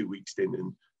or a 2-week stint,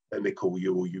 and then they call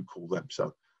you or you call them.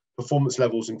 So performance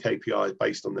levels and KPIs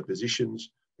based on their positions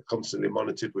are constantly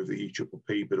monitored with the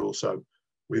EPPP, but also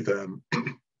with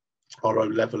our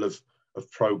own level of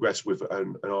progress with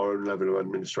and our own level of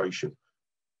administration.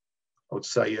 I would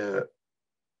say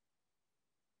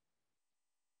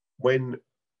when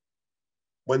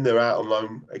they're out on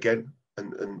loan again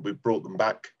and we've brought them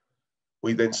back,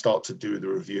 we then start to do the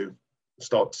review,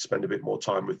 start to spend a bit more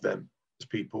time with them as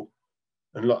people.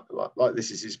 And like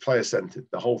this is player-centered,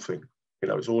 the whole thing. You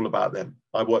know, it's all about them.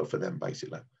 I work for them,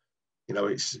 basically. You know,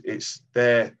 it's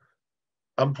their.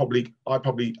 I probably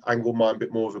angle mine a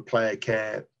bit more of a player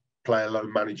care, player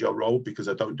loan manager role, because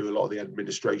I don't do a lot of the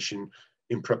administration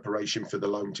in preparation for the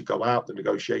loan to go out, the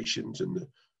negotiations and the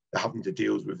having to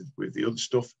deal with the other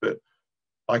stuff. But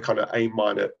I kind of aim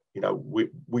mine at, you know,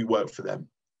 we work for them.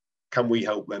 Can we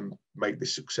help them make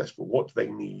this successful? What do they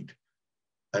need?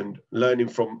 And learning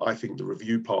from, I think, the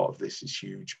review part of this is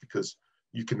huge, because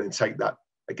you can then take that,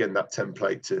 again, that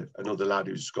template to another lad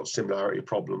who's got similarity of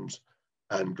problems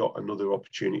and got another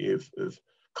opportunity of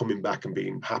coming back and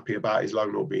being happy about his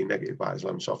loan or being negative about his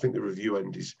loan. So I think the review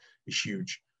end is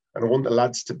huge. And I want the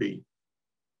lads to be,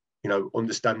 you know,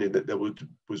 understanding that there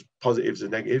was positives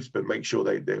and negatives, but make sure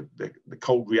the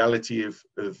cold reality of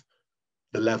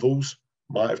the levels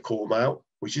might have caught them out,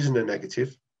 which isn't a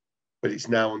negative, but it's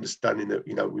now understanding that,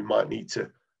 you know, we might need to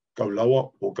go lower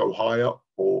or go higher,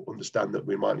 or understand that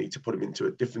we might need to put them into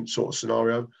a different sort of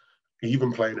scenario,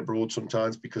 even playing abroad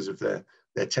sometimes, because of their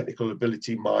technical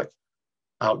ability might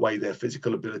outweigh their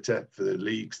physical ability for the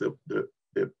leagues,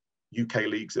 the UK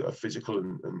leagues that are physical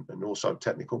and also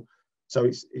technical. So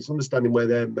it's understanding where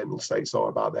their mental states are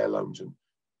about their loans, and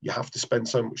you have to spend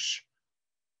so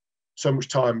much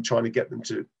time trying to get them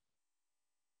to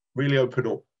really open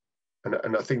up.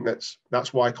 And I think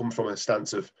that's why I come from a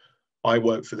stance of I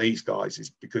work for these guys, is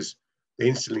because they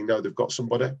instantly know they've got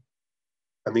somebody,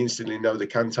 and they instantly know they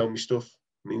can tell me stuff,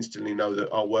 and they instantly know that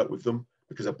I'll work with them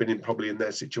because I've been probably in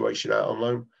their situation out on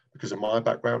loan because of my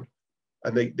background.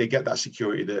 And they get that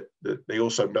security that they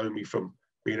also know me from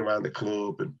being around the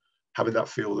club and having that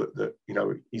feel that you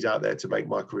know, he's out there to make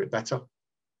my career better,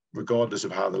 regardless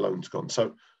of how the loan's gone.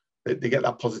 So they get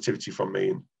that positivity from me.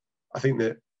 And I think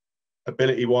that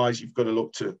ability-wise, you've got to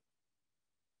look to,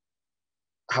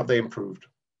 have they improved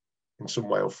in some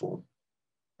way or form?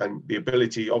 And the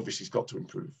ability obviously has got to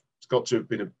improve. It's got to have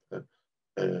been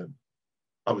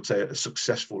I would say, a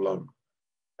successful loan.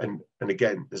 And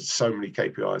again, there's so many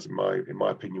KPIs in my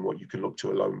opinion, what you can look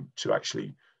to a loan to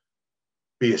actually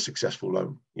be a successful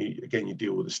loan. Again, you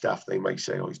deal with the staff. They may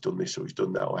say, oh, he's done this or he's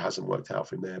done that, or it hasn't worked out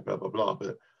for him there, blah, blah, blah.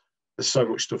 But there's so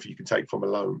much stuff you can take from a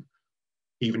loan,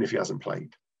 even if he hasn't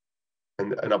played.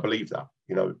 And I believe that,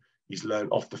 you know, he's learned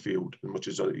off the field as much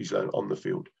as he's learned on the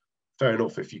field. Fair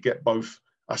enough. If you get both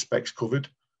aspects covered,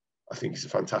 I think it's a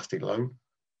fantastic loan,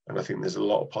 and I think there's a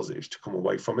lot of positives to come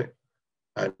away from it.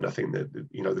 And I think that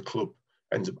the club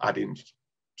ends up adding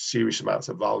serious amounts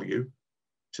of value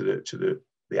to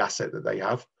the asset that they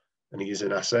have, and he is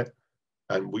an asset.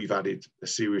 And we've added a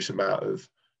serious amount of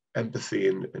empathy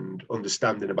and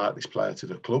understanding about this player to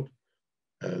the club,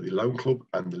 the loan club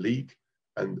and the league.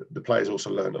 And the players also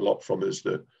learned a lot from us,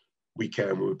 that we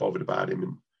care and we're bothered about him.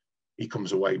 And he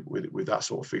comes away with that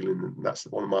sort of feeling. And that's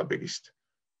one of my biggest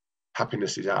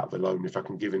happinesses out of a loan. If I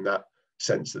can give him that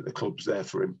sense that the club's there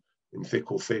for him in thick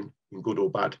or thin, in good or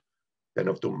bad, then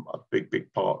I've done a big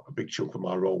chunk of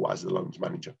my role as the loans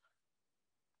manager.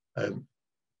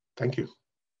 Thank you.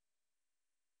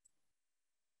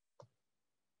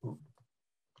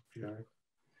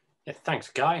 Yeah, thanks,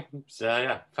 Guy. It's,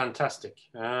 yeah, fantastic.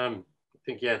 I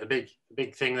think the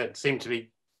big thing that seemed to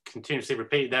be continuously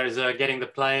repeated there is getting the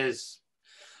players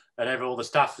and all the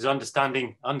staff is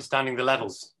understanding the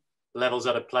levels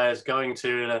that a player's going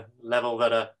to, and a level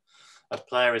that a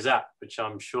player is at, which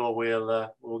I'm sure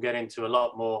we'll get into a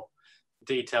lot more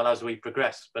detail as we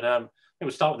progress. But I think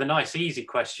we'll start with a nice, easy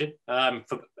question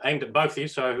aimed at both of you.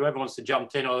 So whoever wants to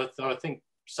jump in, or I think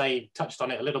Seyi touched on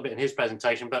it a little bit in his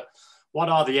presentation. But what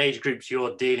are the age groups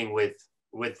you're dealing with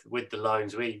the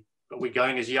loans? Are we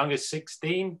going as young as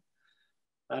 16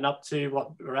 and up to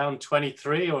what, around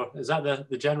 23, or is that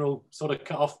the general sort of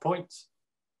cut-off point?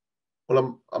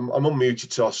 Well, I'm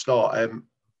unmuted, so I'll start.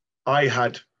 I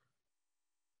had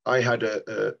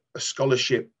a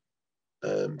scholarship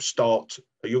start.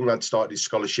 A young lad started his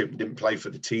scholarship and didn't play for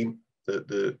the team,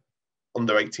 the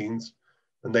under 18s,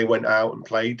 and they went out and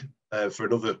played for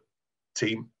another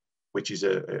team, which is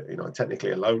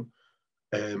technically a loan,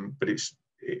 but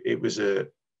it was a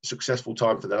successful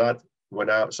time for the lad. Went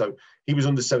out, so he was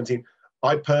under 17.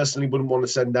 I personally wouldn't want to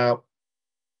send out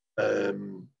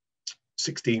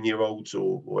 16-year-olds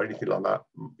or anything like that.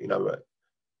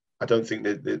 I don't think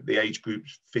the age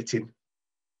groups fit in.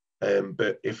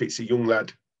 But if it's a young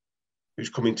lad who's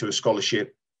come into a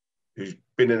scholarship, who's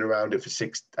been in and around it for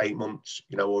 6-8 months,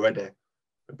 already,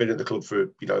 been at the club for a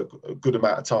good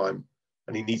amount of time,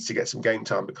 and he needs to get some game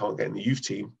time but can't get in the youth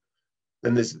team,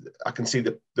 then I can see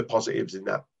the positives in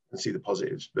that. I can see the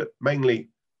positives, but mainly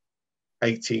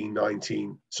 18,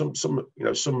 19. Some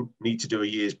need to do a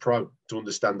year's pro to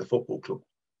understand the football club.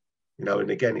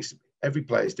 And again, it's every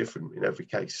player is different in every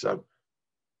case. So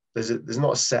there's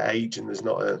not a set age, and there's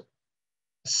not a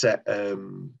set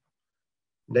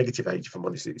negative age, if I'm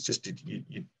honest. It's just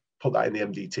you put that in the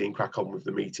MDT and crack on with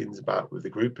the meetings with the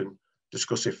group and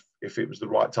discuss if it was the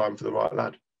right time for the right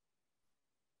lad.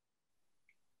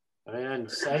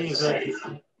 And say,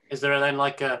 is there then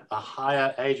like a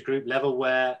higher age group level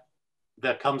where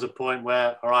there comes a point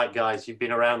where, all right, guys, you've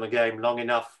been around the game long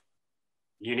enough,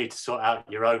 you need to sort out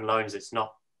your own loans. It's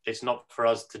not for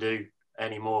us to do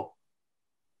anymore.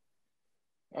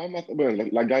 Well,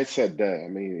 like I said there,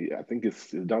 I think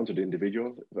it's down to the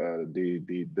individual.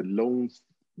 The loans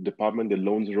department, the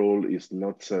loans role is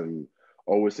not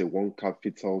always a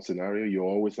one-cap-fits-all scenario. You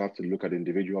always have to look at the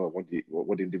individual and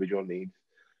what the individual needs.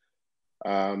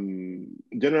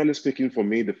 Generally speaking, for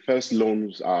me, the first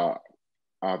loans are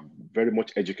very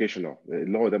much educational. A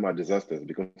lot of them are disasters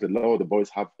because a lot of the boys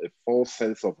have a false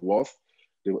sense of worth.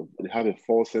 They have a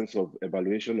false sense of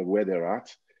evaluation of where they're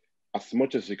at. As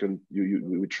much as you can,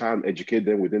 we try and educate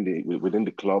them within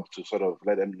the club to sort of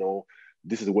let them know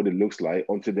this is what it looks like.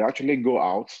 Until they actually go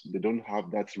out, they don't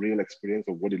have that real experience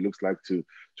of what it looks like to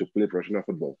play professional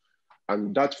football.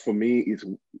 And that for me is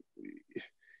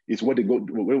what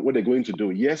they're going to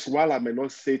do. Yes, while I may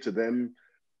not say to them,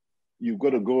 you've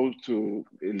got to go to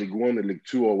a League One, a League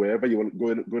Two, or wherever you want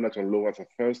going out on loan as a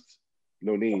first,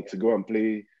 no need to go and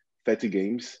play 30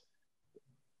 games.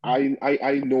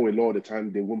 I know a lot of the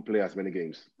time they won't play as many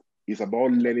games. It's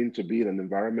about learning to be in an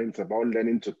environment. It's about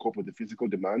learning to cope with the physical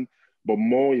demand. But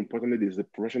more importantly, there's the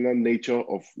professional nature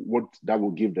of what that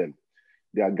will give them.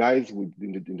 There are guys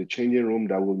in the changing room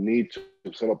that will need to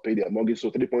sort of pay their mortgage. So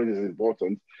 30 points is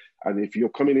important. And if you're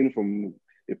coming in from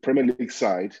a Premier League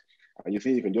side and you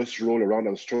think you can just stroll around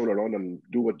and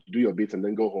do your bit and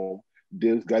then go home,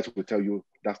 those guys will tell you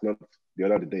that's not the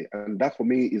order of the day. And that for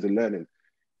me is a learning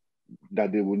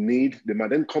that they will need. They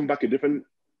might then come back a different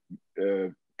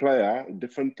player, a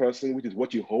different person, which is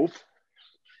what you hope.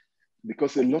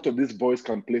 Because a lot of these boys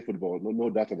can play football,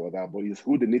 no doubt about that, but it's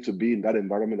who they need to be in that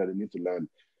environment that they need to learn.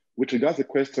 With regards to the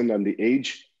question on the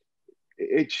age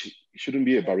shouldn't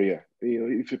be a barrier.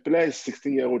 If a player is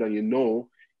 16-year-old and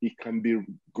he can be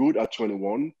good at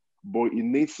 21, but he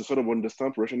needs to sort of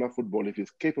understand professional football if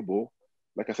he's capable,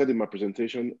 like I said in my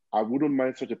presentation, I wouldn't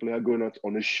mind such a player going out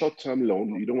on a short-term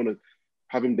loan. You don't want to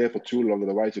have him there for too long,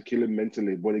 otherwise you kill him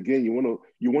mentally. But again,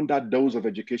 you want that dose of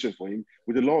education for him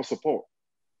with a lot of support,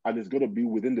 and it's got to be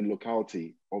within the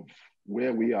locality of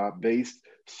where we are based,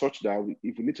 such that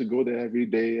if we need to go there every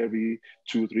day, every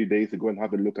 2-3 days to go and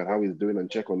have a look at how he's doing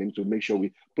and check on him to make sure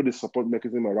we put the support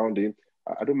mechanism around him,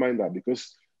 I don't mind that,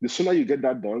 because the sooner you get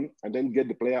that done and then get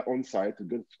the player on site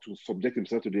to subject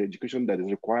himself to the education that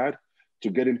is required to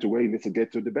get him to where he needs to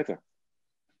get to, the better.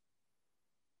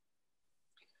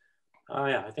 Oh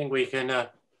yeah, I think we can. I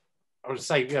would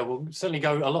say, yeah, we'll certainly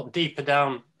go a lot deeper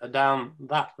down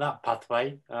that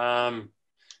pathway in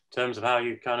terms of how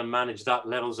you kind of manage that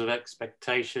levels of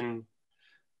expectation,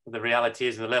 the reality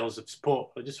is, and the levels of support.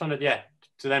 I just wanted,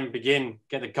 to then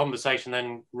get the conversation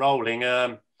then rolling.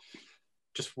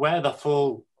 Just where the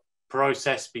full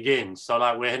process begins. So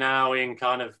like we're now in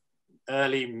kind of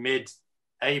early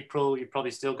mid-April. You've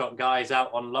probably still got guys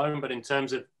out on loan, but in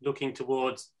terms of looking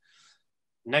towards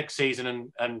next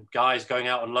season and guys going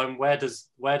out on loan, where does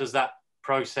that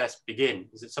process begin?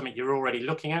 Is it something you're already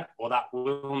looking at, or that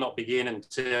will not begin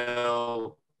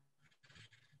until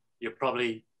you're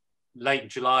probably late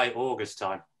July, August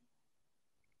time?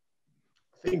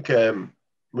 I think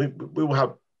we will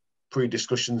have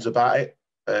pre-discussions about it,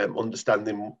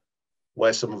 understanding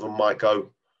where some of them might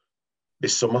go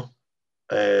this summer.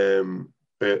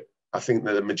 But I think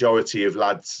that the majority of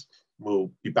lads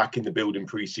will be back in the building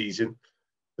pre-season.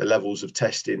 The levels of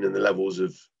testing and the levels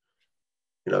of,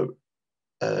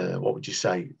 what would you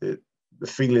say? The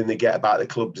feeling they get about the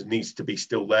clubs needs to be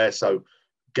still there. So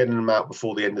getting them out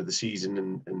before the end of the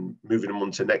season and moving them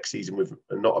on to next season with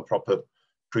not a proper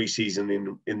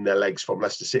pre-season in their legs from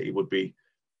Leicester City would be,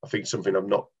 I think, something I'm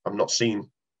not seeing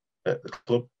at the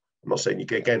club. I'm not saying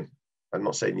I'm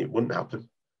not saying it wouldn't happen.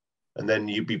 And then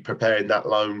you'd be preparing that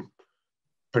loan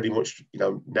pretty much,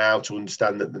 now to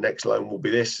understand that the next loan will be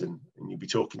this, and you'd be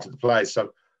talking to the players.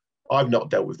 So I've not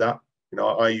dealt with that.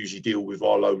 I usually deal with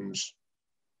our loans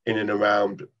in and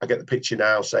around, I get the picture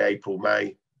now, say April,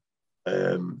 May,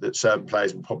 that certain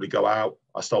players will probably go out.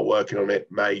 I start working on it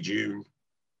May, June.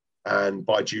 And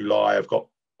by July, I've got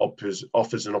offers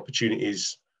and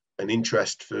opportunities and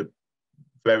interest for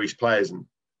various players. And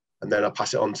then I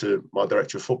pass it on to my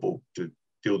director of football to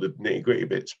deal with the nitty-gritty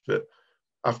bits. But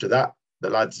after that, the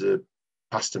lads are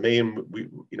passed to me, and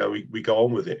we go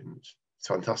on with it. And it's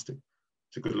fantastic.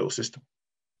 It's a good little system.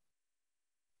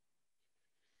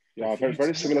 Yeah,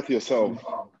 very similar to yourself.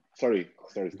 Sorry.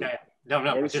 Yeah. No,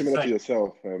 very similar to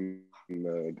yourself,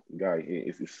 Guy.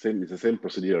 It's the same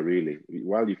procedure, really.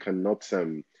 While you cannot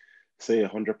say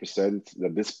 100%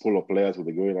 that this pool of players will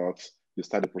be going out, you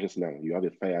start the process now. You have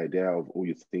a fair idea of who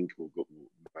you think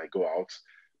might go out,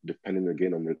 depending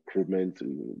again on recruitment,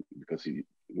 because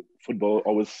football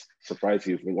always surprises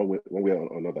you one way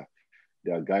or another.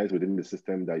 There are guys within the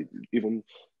system that even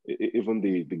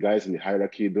the guys in the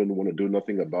hierarchy don't want to do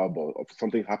nothing about, but if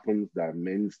something happens that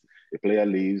means a player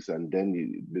leaves and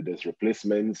then there's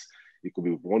replacements. It could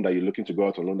be one that you're looking to go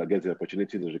out on loan that gets the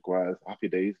opportunity that requires happy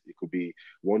days. It could be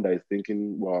one that is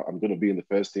thinking, well, I'm going to be in the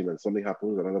first team, and something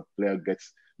happens, another player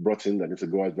gets brought in that needs to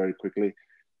go out very quickly.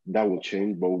 That will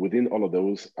change. But within all of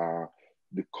those are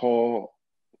the core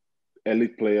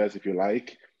elite players, if you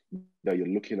like, that you're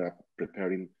looking at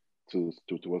preparing towards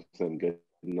them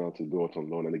getting out to go out on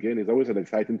loan. And again, it's always an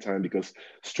exciting time, because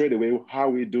straight away, how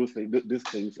we do these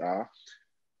things are,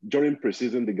 during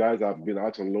preseason, the guys that have been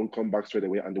out on loan come back straight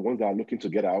away, and the ones that are looking to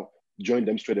get out, join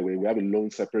them straight away. We have a loan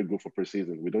separate group for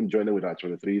preseason. We don't join them with our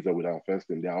 23s or with our first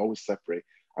team. They are always separate.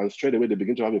 And straight away, they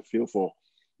begin to have a feel for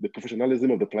the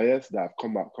professionalism of the players that have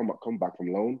come back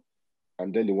from loan.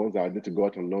 And then the ones that need to go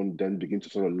out on loan then begin to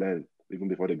sort of learn even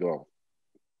before they go out.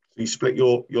 So you split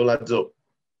your lads up?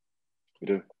 We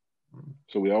do.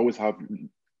 So we always have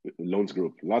loans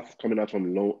group. Lads coming out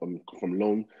from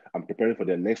loan and preparing for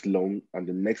their next loan, and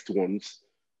the next ones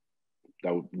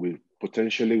that will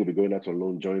potentially will be going out on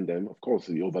loan, join them. Of course,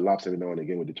 it overlaps every now and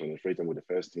again with the 23s and with the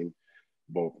first team,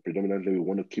 but predominantly we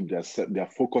want to keep their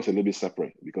focus a little bit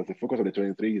separate, because the focus of the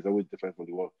 23 is always different from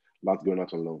the lads going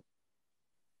out on loan.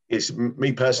 It's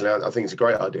me personally, I think it's a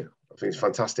great idea. I think it's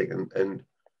fantastic, and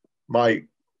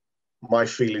my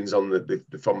feelings on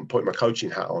if I'm putting my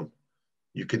coaching hat on,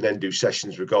 you can then do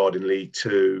sessions regarding League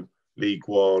Two, League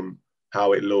One,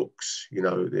 how it looks,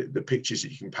 the pictures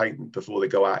that you can paint before they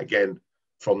go out again,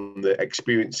 from the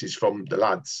experiences from the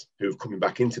lads who are coming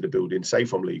back into the building, say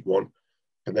from League One,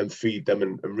 and then feed them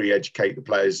and re-educate the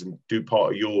players and do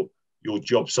part of your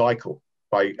job cycle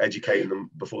by educating them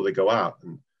before they go out.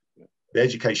 And the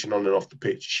education on and off the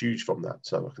pitch is huge from that.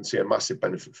 So I can see a massive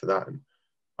benefit for that. And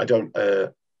I don't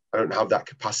have that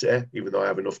capacity, even though I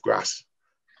have enough grass.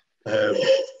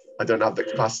 I don't have the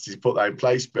capacity to put that in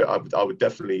place, but I would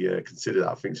definitely consider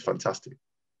that. I think it's fantastic.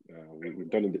 We've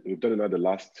done it now the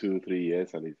last 2-3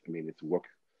 years, and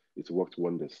it's worked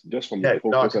wonders. Just from the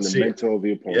focus and the mental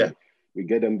viewpoint. Yeah. We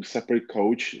get them separate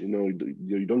coach.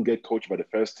 You don't get coached by the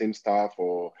first team staff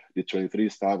or the 23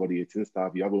 staff or the 18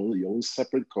 staff. You have your own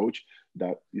separate coach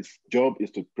that his job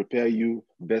is to prepare you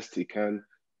best he can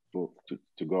to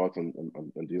go out and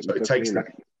do. So it takes that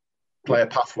player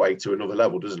pathway to another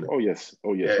level, doesn't it? Oh yes.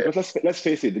 Yeah. Because let's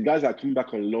face it, the guys that come back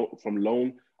from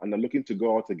loan and are looking to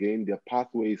go out again, their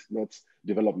pathway is not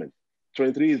development.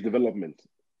 23 is development.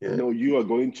 Yeah. You are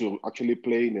going to actually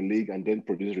play in a league and then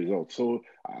produce results. So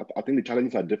I think the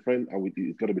challenges are different, and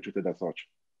it's got to be treated as such.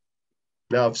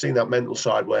 Now, I've seen that mental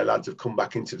side where lads have come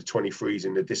back into the 23s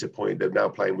and they're disappointed they're now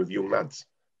playing with young lads.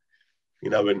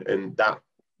 And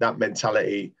that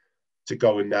mentality to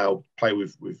go and now play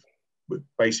with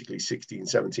basically 16,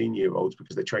 17-year-olds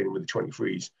because they're training with the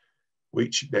 23s,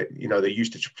 which they're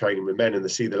used to training with men, and they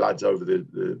see the lads over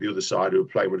the other side who are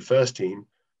playing with the first team.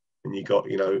 And you got,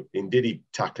 in Diddy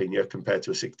tackling you compared to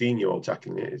a 16-year-old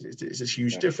tackling you, it's a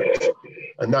huge difference.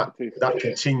 And that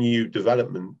continued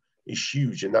development is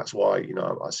huge. And that's why,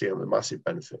 I see a massive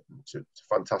benefit. It's a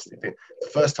fantastic thing. The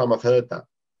first time I've heard that.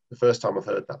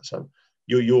 So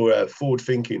you're forward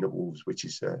thinking at Wolves, which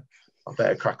is, I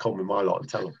better crack on with my lot and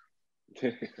tell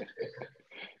them.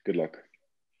 Good luck.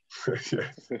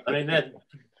 Yeah. I mean,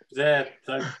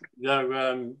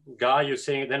 Guy, you're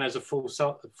seeing it then as a full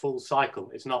cycle.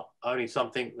 It's not only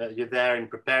something that you're there in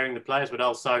preparing the players, but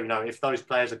also, if those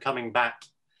players are coming back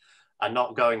and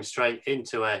not going straight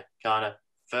into a kind of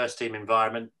first team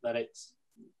environment, then it's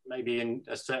maybe in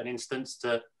a certain instance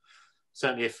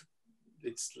certainly if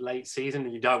it's late season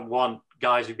and you don't want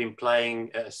guys who've been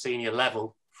playing at a senior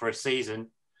level for a season,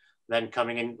 then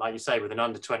coming in, like you say, with an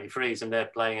under 23s and they're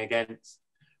playing against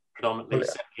predominantly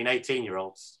 17,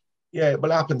 18-year-olds. Yeah,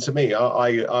 well, it happened to me.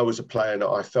 I was a player and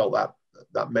I felt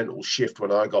that mental shift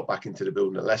when I got back into the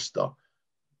building at Leicester.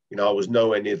 I was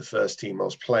nowhere near the first team I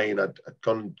was playing. I'd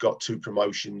got 2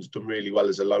 promotions, done really well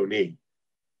as a loanee,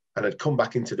 and I'd come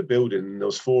back into the building and there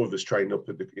was 4 of us training up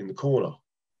in the corner.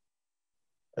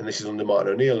 And this is under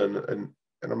Martin O'Neill, and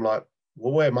I'm like,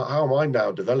 well, how am I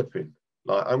now developing?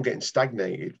 Like, I'm getting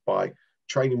stagnated by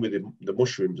training with the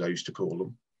mushrooms, I used to call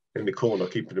them, in the corner,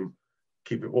 keeping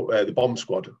the bomb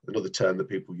squad, another term that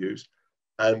people use.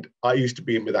 And I used to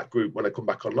be in with that group. When I come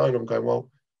back on loan, I'm going, well,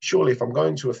 surely if I'm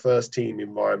going to a first team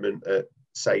environment at,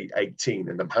 say, 18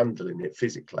 and I'm handling it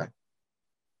physically,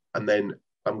 and then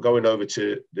I'm going over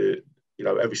to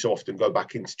every so often go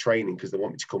back into training because they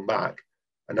want me to come back,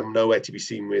 and I'm nowhere to be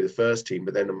seen with the first team,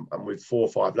 but then I'm with 4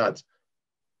 or 5 lads,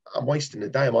 I'm wasting the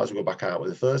day. I might as well go back out with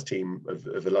the first team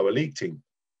of a lower league team.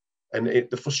 And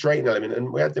the frustrating element,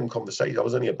 and we had them conversations. I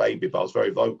was only a baby, but I was very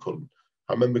vocal.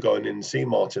 I remember going in and seeing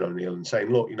Martin O'Neill and saying,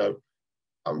 look,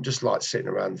 I'm just like sitting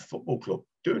around the football club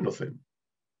doing nothing.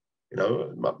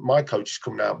 My coaches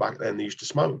come now back then, they used to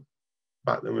smoke.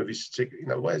 Back then with his,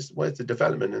 where's the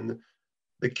development and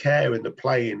the care and the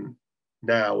playing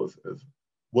now of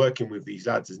working with these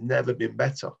lads has never been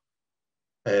better.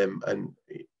 And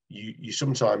you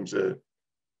sometimes,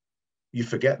 you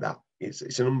forget that.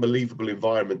 It's an unbelievable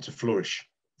environment to flourish.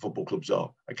 Football clubs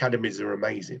are. Academies are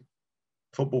amazing.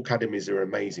 Football academies are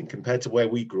amazing compared to where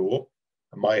we grew up,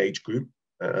 and my age group.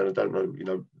 And I don't know,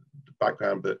 the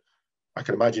background, but I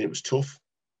can imagine it was tough.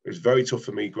 It was very tough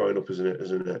for me growing up as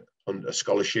a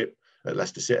scholarship at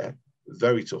Leicester City.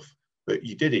 Very tough. But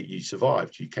you did it. You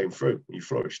survived. You came through. You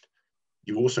flourished.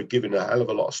 You're also given a hell of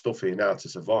a lot of stuff here now to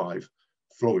survive,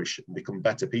 flourish, and become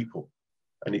better people.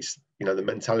 And it's, the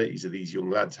mentalities of these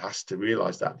young lads has to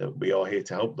realise that we are here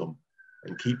to help them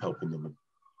and keep helping them. And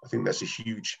I think that's a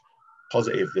huge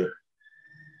positive that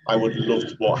I would have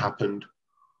loved what happened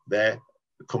there,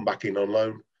 come back in on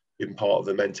loan, in part of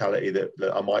the mentality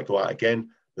that I might go out again,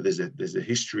 but there's a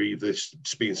history of this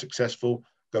being successful,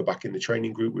 go back in the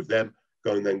training group with them,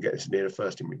 go and then get us near the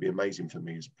first team would be amazing for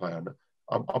me as a player. And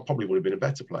I probably would have been a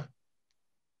better player.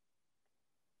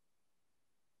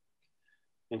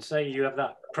 And say you have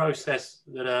that process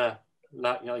that,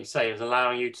 like you say, is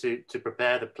allowing you to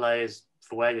prepare the players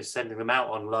for where you're sending them out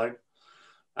on loan,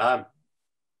 and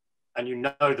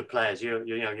the players.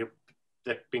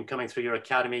 They've been coming through your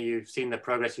academy. You've seen their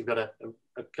progress. You've got a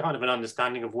kind of an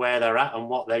understanding of where they're at and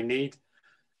what they need.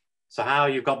 So how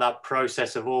you've got that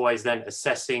process of always then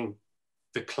assessing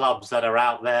the clubs that are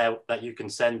out there that you can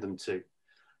send them to.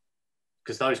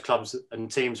 Because those clubs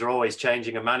and teams are always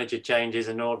changing, a manager changes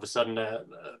and all of a sudden a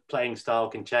playing style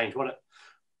can change.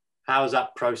 how's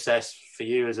that process for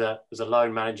you as a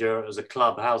loan manager, as a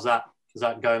club? How's that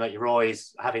going, that you're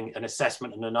always having an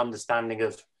assessment and an understanding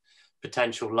of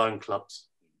potential loan clubs?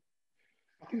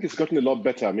 I think it's gotten a lot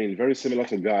better. I mean, very similar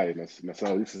to Guy,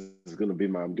 myself. This is going to be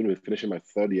I'm going to be finishing my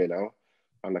 3rd year now.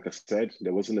 And like I said,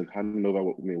 there wasn't a handover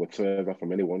with me whatsoever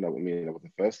from anyone. I was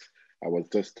the first. I was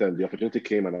just, the opportunity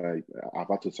came and I've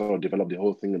had to sort of develop the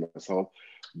whole thing myself,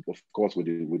 of course, with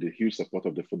the huge support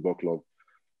of the football club.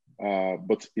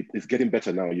 But it's getting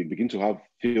better now. You begin to have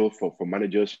feel for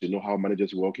managers. You know how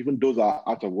managers work. Even those are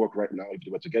out of work right now. If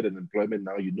you were to get an employment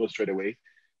now, you know straight away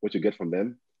what you get from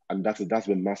them. And that's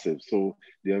been massive. So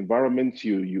the environment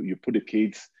you put the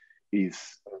kids is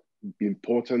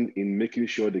important in making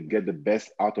sure they get the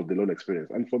best out of the loan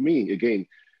experience. And for me, again,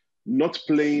 not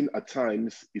playing at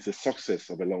times is a success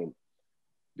of a loan.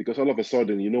 Because all of a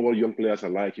sudden, you know what young players are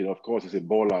like. You know, of course, he's a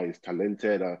baller, he's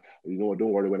talented. You know,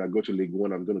 don't worry, when I go to League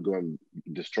One, I'm going to go and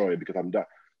destroy it because I'm that.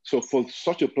 So for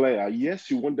such a player, yes,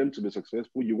 you want them to be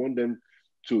successful. You want them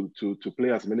to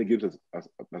play as many games as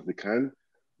they can.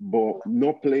 But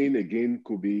not playing again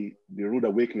could be the rude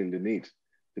awakening they need.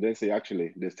 To then say,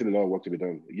 actually, there's still a lot of work to be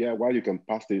done. Yeah, while you can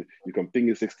you can ping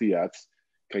in 60 yards,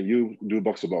 can you do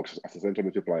box to box as a central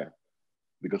midfield player?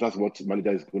 Because that's what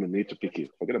manager is going to need to pick you.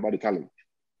 Forget about the talent.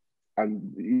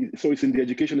 And so it's in the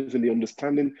education, it's in the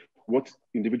understanding what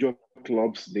individual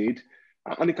clubs need.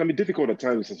 And it can be difficult at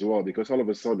times as well, because all of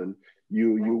a sudden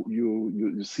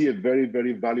you see a very,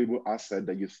 very valuable asset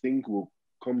that you think will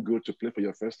come good to play for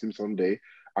your first team someday.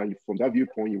 And from that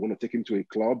viewpoint, you want to take him to a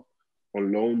club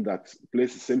on loan that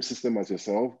plays the same system as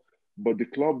yourself, but the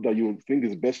club that you think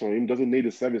is best for him doesn't need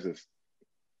the services.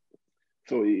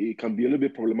 So it can be a little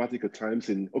bit problematic at times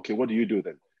in, okay, what do you do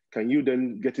then? Can you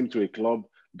then get him to a club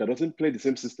that doesn't play the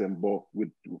same system, but with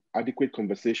adequate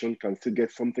conversation can still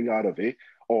get something out of it?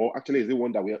 Or actually, is it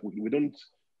one that we don't,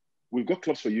 we've got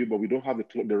clubs for you, but we don't have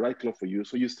the right club for you.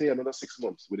 So you stay another 6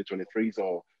 months with the 23s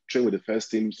or train with the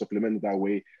first team, supplement that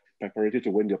way, preparatory to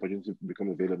when the opportunity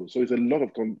becomes available. So it's a lot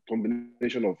of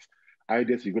combination of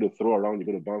ideas you're going to throw around, you're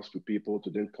going to bounce to people to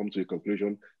then come to a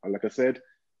conclusion. And like I said,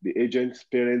 the agents,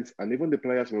 parents, and even the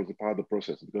players will be part of the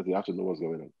process because they have to know what's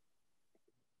going on.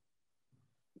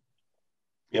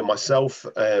 Yeah, myself,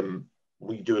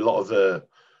 we do a lot of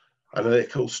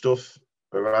analytical stuff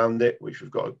around it, which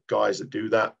we've got guys that do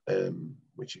that,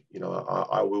 which, you know,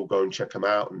 I will go and check them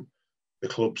out. And the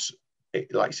clubs,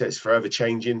 like I said, it's forever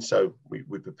changing. So we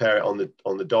prepare it on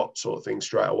the dot sort of thing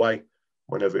straight away.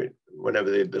 Whenever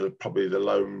probably the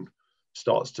loan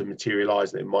starts to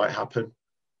materialise, that it might happen.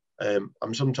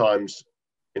 I'm sometimes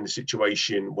in a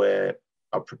situation where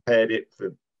I've prepared it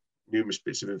for numerous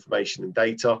bits of information and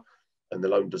data, and the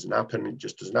loan doesn't happen. It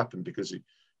just doesn't happen because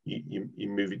you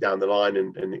move it down the line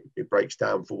and it breaks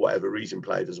down for whatever reason.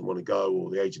 Player doesn't want to go, or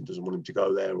the agent doesn't want him to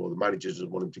go there, or the manager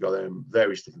doesn't want him to go there, and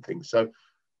various different things. So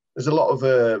there's a lot of,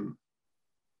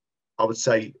 I would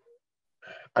say,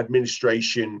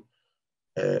 administration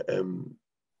and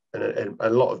a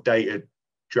lot of data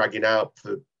dragging out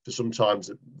for sometimes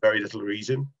very little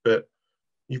reason, but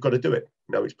you've got to do it.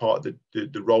 You know, it's part of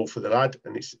the role for the lad,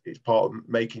 and it's part of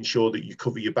making sure that you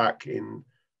cover your back in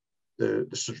the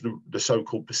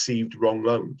so-called perceived wrong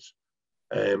loans.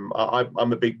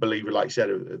 I'm a big believer, like I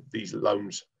said, of these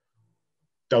loans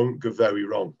don't go very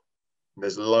wrong. And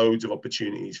there's loads of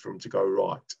opportunities for them to go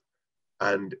right,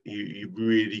 and you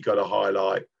really got to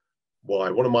highlight why.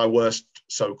 One of my worst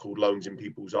so-called loans in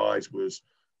people's eyes was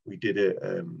we did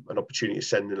an opportunity of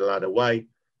sending a lad away,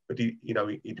 but he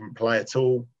didn't play at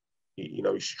all. He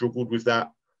struggled with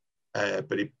that,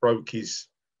 but it broke his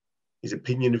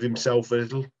opinion of himself a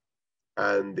little,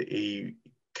 and he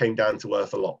came down to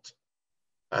earth a lot,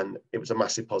 and it was a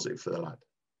massive positive for the lad,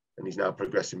 and he's now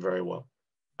progressing very well.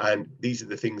 And these are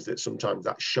the things that sometimes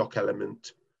that shock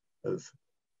element of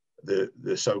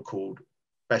the so-called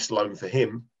best loan for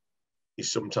him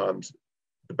is sometimes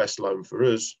the best loan for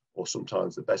us, or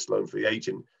sometimes the best loan for the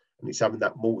agent. And it's having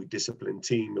that multidisciplinary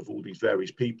team of all these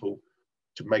various people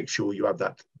to make sure you have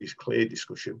this clear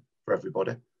discussion for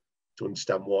everybody to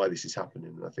understand why this is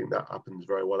happening. And I think that happens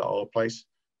very well at our place.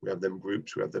 We have them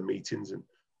groups, we have them meetings, and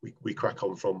we crack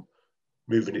on from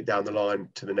moving it down the line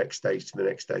to the next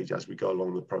stage as we go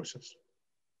along the process.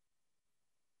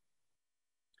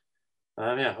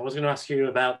 Yeah, I was going to ask you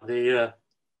about the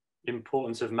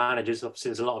importance of managers. Obviously,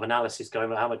 there's a lot of analysis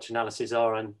going on, how much analysis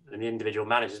are on the individual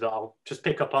managers, but I'll just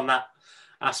pick up on that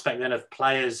aspect then of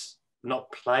players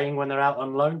not playing when they're out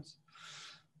on loans.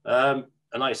 And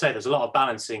like you say, there's a lot of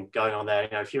balancing going on there. You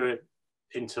know, if you're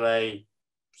into a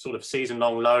sort of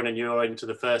season-long loan and you're into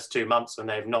the first 2 months and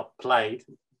they've not played,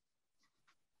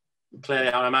 clearly,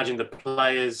 I imagine the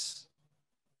players'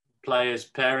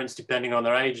 parents, depending on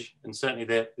their age, and certainly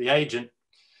the agent,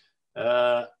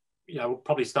 we'll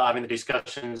probably start having the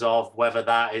discussions of whether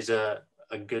that is a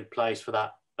good place for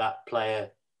that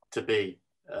player to be.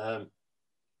 How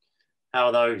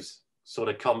are those sort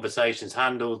of conversations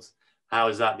handled? How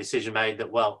is that decision made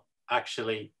that, well,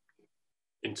 actually,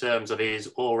 in terms of his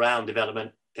all-round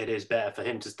development, it is better for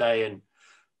him to stay and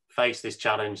face this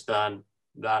challenge than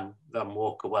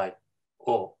walk away,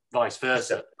 or vice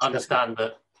versa? Understand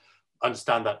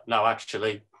that no,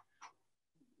 actually,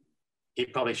 he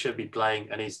probably should be playing,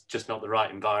 and he's just not the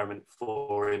right environment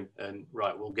for him. And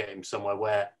right, we'll get him somewhere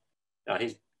where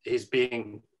he's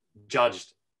being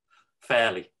judged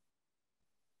fairly.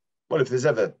 Well, if there's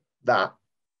ever that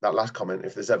last comment,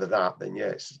 if there's ever that, then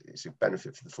yeah, it's a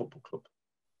benefit for the football club,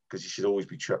 because you should always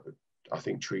be, I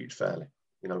think, treated fairly,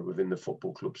 within the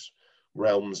football club's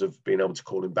realms of being able to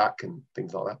call him back and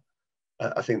things like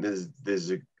that. I think there's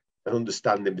an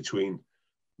understanding between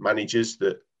managers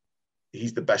that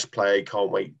he's the best player, he can't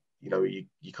wait, you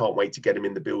can't wait to get him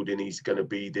in the building, he's going to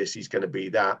be this, he's going to be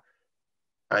that.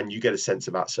 And you get a sense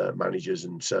about certain managers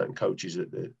and certain coaches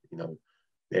that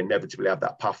they inevitably have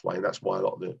that pathway, and that's why a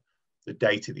lot of the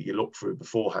data that you look through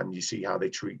beforehand, you see how they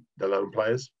treat the loan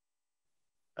players.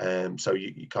 So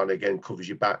you kind of, again, covers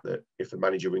your back that if the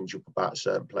manager rings you up about a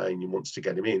certain player and he wants to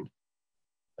get him in,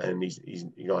 and he's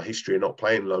got a history of not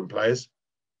playing loan players,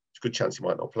 it's a good chance he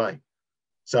might not play.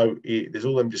 So there's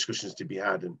all them discussions to be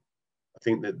had, and I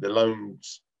think that the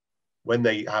loans, when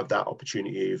they have that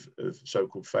opportunity of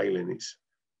so-called failing,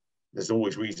 there's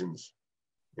always reasons,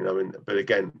 but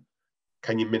again,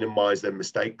 can you minimise their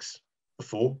mistakes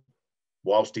before,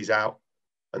 whilst he's out,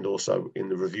 and also in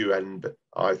the review end,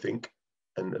 I think,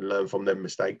 and learn from their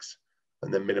mistakes,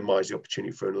 and then minimise the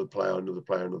opportunity for another player.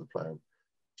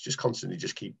 It's just constantly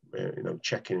just keep,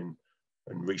 checking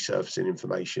and resurfacing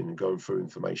information and going through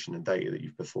information and data that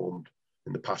you've performed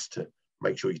in the past to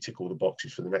make sure you tick all the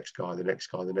boxes for the next guy,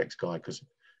 because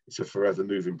it's a forever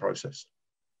moving process.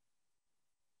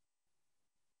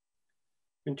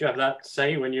 Do you have that,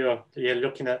 say, when you're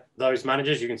looking at those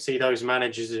managers, you can see those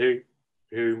managers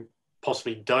who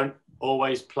possibly don't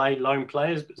always play loan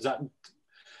players?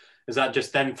 Is that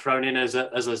just then thrown in as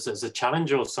a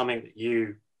challenge, or something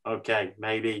that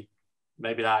maybe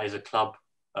that is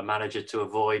a manager to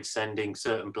avoid sending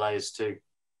certain players to?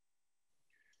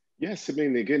 Yes, I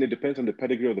mean, again, it depends on the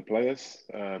pedigree of the players.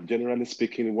 Generally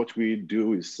speaking, what we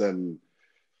do is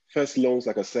first loans,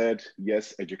 like I said,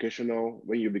 yes, educational.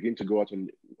 When you begin to go out on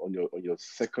your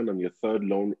second and your third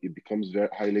loan, it becomes very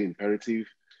highly imperative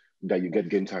that you get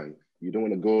game time. You don't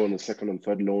want to go on a second and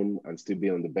third loan and still be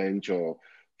on the bench or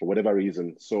for whatever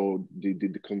reason. So the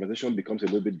conversation becomes a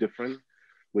little bit different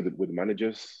with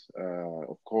managers.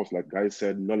 Of course, like Guy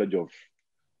said, knowledge of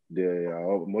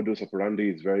the modus operandi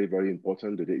is very, very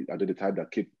important. Are they the type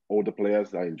that keep older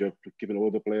players? I enjoy keeping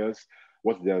older players.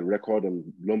 What's their record on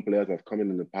loan players that have come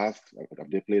in the past?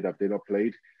 Have they played? Have they not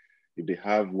played? If they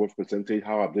have, what percentage?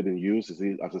 How have they been used? Is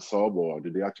it as a sub, or do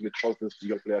they actually trust this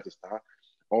young player to start?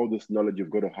 All this knowledge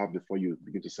you've got to have before you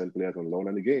begin to send players on loan.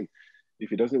 And again,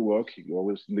 if it doesn't work, you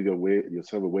always leave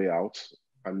yourself a way out,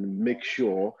 and make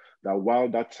sure that while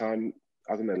that time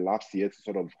hasn't elapsed yet,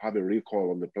 sort of have a recall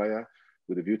on the player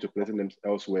with a view to placing them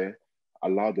elsewhere.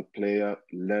 Allow the player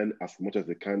learn as much as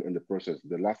they can in the process.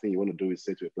 The last thing you want to do is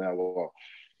say to a player, well,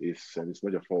 it's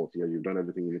not your fault. Yeah, you've done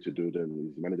everything you need to do, then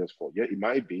it's the manager's fault. Yeah, it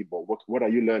might be, but what are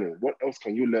you learning? What else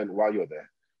can you learn while you're there?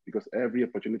 Because every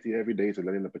opportunity, every day is a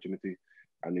learning opportunity.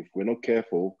 And if we're not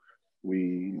careful,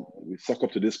 we suck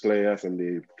up to these players and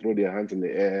they throw their hands in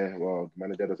the air. Well, the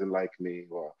manager doesn't like me.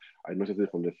 Well, I noticed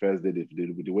it from the first day.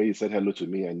 The way he said hello to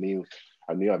me, I knew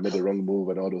I made the wrong move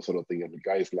and all those sort of things. And the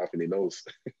guy is laughing, he knows.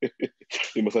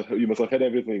 you must have heard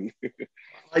everything.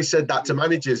 I said that to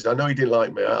managers. I know he didn't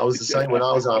like me. I was the same when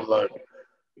I was on loan.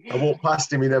 I walked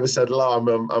past him, he never said, "Hello,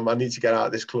 I need to get out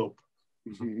of this club."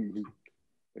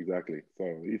 Exactly. So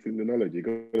it's in the knowledge. You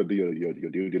got to do your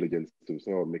due diligence to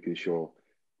sort of making sure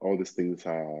all these things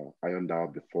are ironed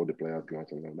out before the players go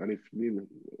out on loan. And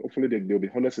hopefully they'll be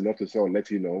honest enough to sort of let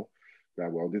you know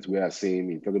that, well, this way I see him,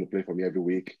 he's not going to play for me every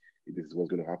week. This is what's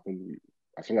going to happen.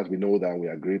 As long as we know that and we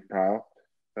agree prior,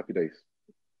 happy days.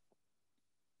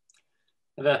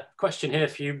 A question here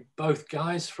for you both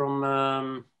guys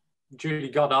from Julie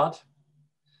Goddard.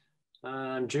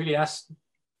 Julie asked,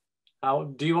 how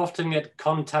do you often get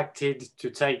contacted to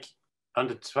take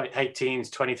under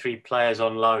 18s, 23 players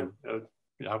on loan?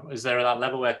 Is there that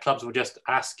level where clubs will just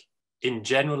ask in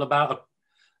general about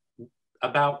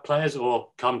players,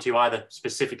 or come to you either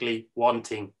specifically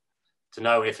wanting to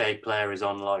know if a player is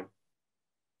on loan?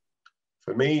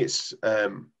 For me, it's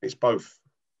both,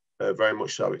 very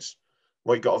much so. It's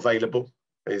what you got available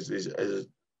is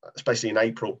especially in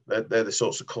April. They're the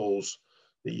sorts of calls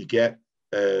that you get.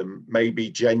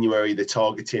 Maybe January they're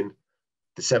targeting,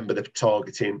 December they're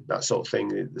targeting, that sort of thing.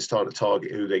 They're starting to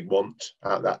target who they want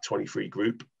out of that 23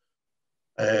 group.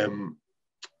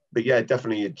 But yeah,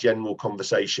 definitely a general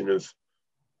conversation of,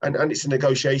 and it's a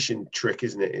negotiation trick,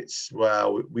 isn't it? It's,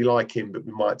 well, we like him, but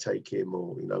we might take him,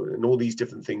 or, you know, and all these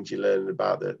different things you learn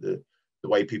about the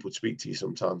way people speak to you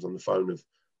sometimes on the phone. Of,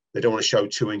 they don't want to show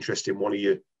too interest in one of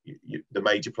the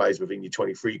major players within your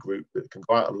 23 group that can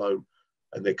go out on loan,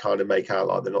 and they kind of make out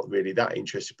like they're not really that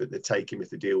interested, but they take him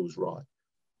if the deal was right.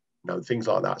 You know, things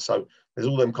like that. So there's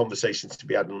all them conversations to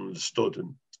be had and understood,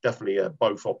 and it's definitely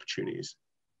both opportunities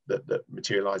that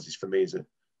materialises for me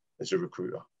as a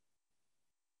recruiter.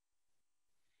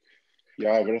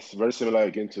 Yeah, very, very similar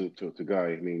again to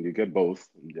Guy. I mean, you get both.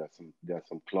 There are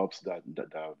some clubs that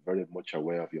are very much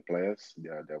aware of your players.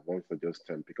 There are ones that just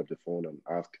pick up the phone and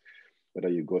ask whether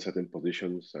you go certain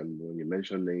positions, and when you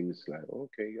mention names, like,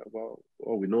 okay, well,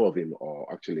 oh, we know of him, or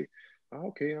actually,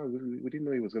 okay, yeah, we didn't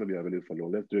know he was going to be available for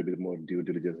long. Let's do a bit more due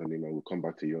diligence on him, and we'll come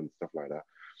back to you and stuff like that.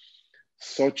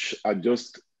 Such are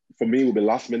just, for me, will be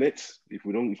last minute. If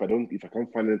I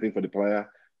can't find anything for the player,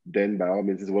 then by all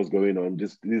means, this is what's going on.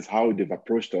 This is how they've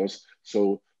approached us.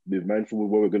 So be mindful of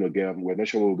what we're going to get. We're not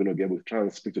sure what we're going to get. We'll try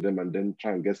and speak to them and then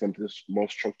try and get something more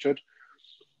structured.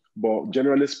 But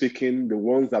generally speaking, the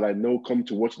ones that I know come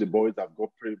to watch the boys, I've got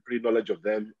pretty knowledge of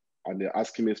them, and they're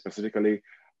asking me specifically,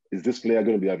 is this player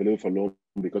going to be available for loan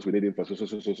because we need him for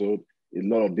so. A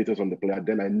lot of details on the player.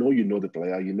 Then I know you know the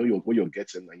player, you know what you're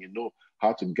getting, and you know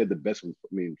how to get the best from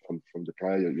the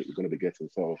player you're going to be getting.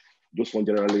 So those ones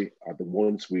generally are the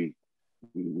ones we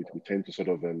tend to sort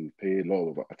of pay a lot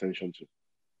of attention to.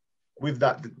 With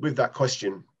that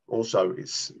question, also,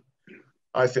 it's,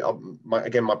 I think,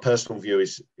 my personal view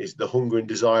is the hunger and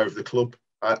desire of the club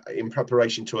in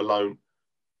preparation to a loan.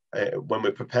 When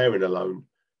we're preparing a loan,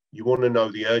 you want to know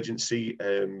the urgency.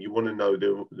 You want to know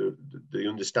the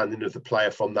understanding of the player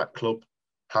from that club,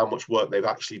 how much work they've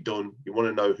actually done. You want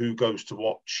to know who goes to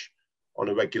watch on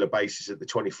a regular basis at the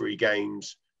 23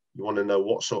 games. You want to know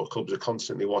what sort of clubs are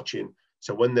constantly watching.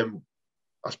 So when them,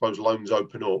 I suppose, loans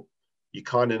open up, you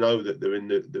kind of know that they're in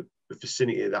the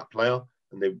vicinity of that player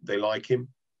and they like him.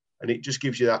 And it just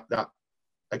gives you that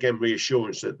again,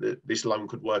 reassurance that this loan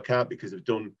could work out because they've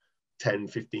done 10,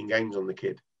 15 games on the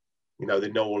kid. You know,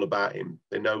 they know all about him.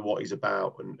 They know what he's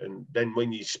about. And then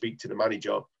when you speak to the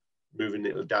manager, moving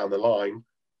it down the line,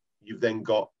 you've then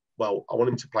got, well, I want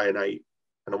him to play an 8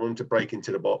 and I want him to break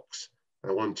into the box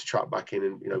and I want him to track back in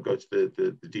and, you know, go to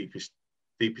the deepest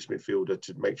midfielder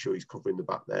to make sure he's covering the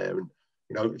back there. And,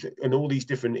 you know, and all these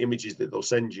different images that they'll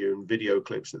send you and video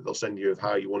clips that they'll send you of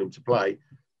how you want him to play,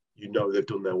 you know they've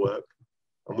done their work,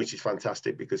 and which is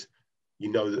fantastic because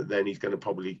you know that then he's going to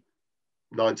probably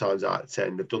 9 times out of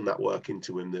 10 they've done that work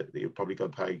into him that you'll probably go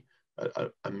pay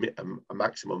a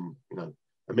maximum, you know,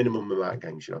 a minimum amount of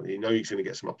games. You know he's going to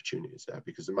get some opportunities there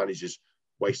because the manager's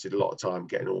wasted a lot of time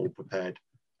getting all prepared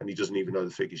and he doesn't even know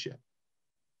the figures yet.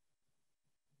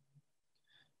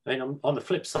 I mean, on the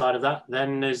flip side of that,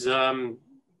 then there's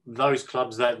those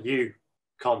clubs that you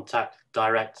contact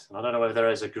direct. And I don't know whether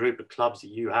there is a group of clubs that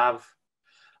you have.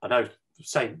 I know,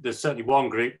 say, there's certainly one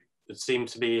group that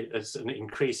seems to be as an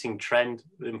increasing trend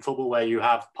in football where you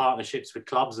have partnerships with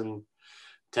clubs, and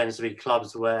tends to be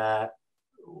clubs where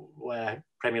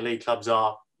Premier League clubs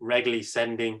are regularly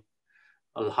sending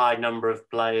a high number of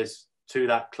players to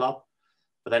that club.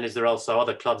 But then is there also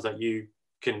other clubs that you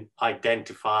can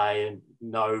identify and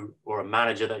know, or a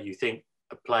manager that you think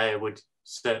a player would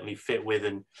certainly fit with,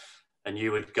 and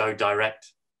you would go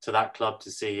direct to that club to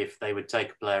see if they would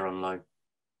take a player on loan?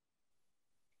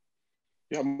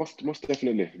 Yeah, most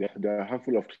definitely. There are a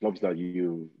handful of clubs that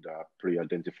are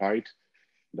pre-identified,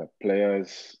 that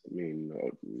players, I mean,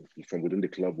 from within the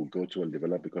club will go to and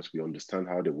develop because we understand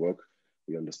how they work.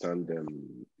 We understand them,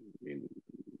 I mean,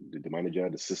 the manager,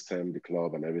 the system, the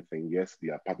club, and everything. Yes, they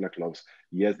are partner clubs.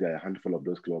 Yes, there are a handful of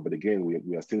those clubs. But again,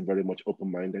 we are still very much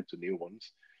open-minded to new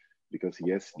ones because,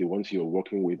 yes, the ones you're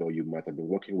working with or you might have been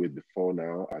working with before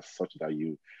now are such that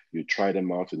you try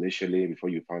them out initially before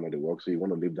you find out the work. So you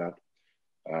want to leave that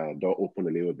door open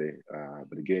a little bit.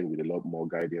 But again, with a lot more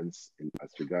guidance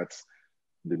as regards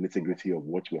the nitty-gritty of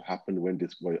what will happen when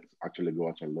this boy actually go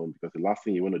out on loan. Because the last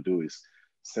thing you want to do is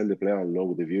send the player on loan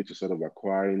with a view to sort of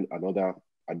acquiring another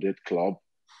adult club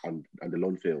and the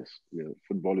loan fails. You know,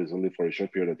 football is only for a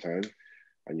short period of time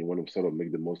and you want to sort of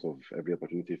make the most of every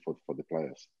opportunity for the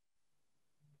players.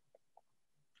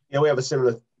 Yeah, we have a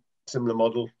similar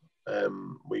model.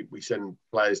 We send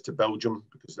players to Belgium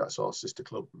because that's our sister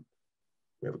club.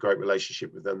 We have a great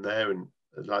relationship with them there, and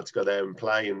the lads go there and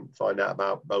play and find out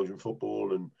about Belgian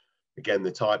football. And again,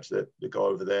 the types that go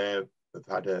over there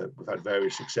we've had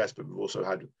various success, but we've also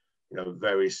had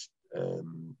various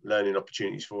learning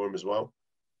opportunities for them as well.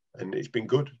 And it's been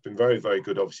good. It's been very, very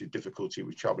good. Obviously, difficulty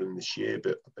with travelling this year,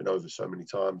 but I've been over so many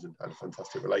times and had a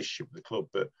fantastic relationship with the club.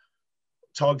 But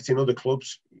targeting other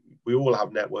clubs, we all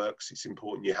have networks. It's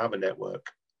important you have a network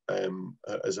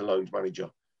as a loans manager.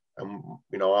 And,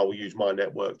 I will use my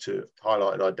network to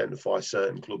highlight and identify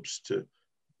certain clubs to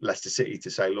Leicester City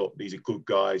to say, look, these are good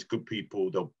guys, good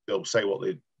people. They'll say what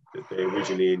they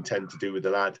originally intend to do with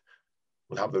the lad.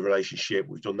 We'll have the relationship.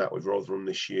 We've done that with Rotherham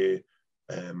this year.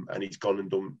 And he's gone and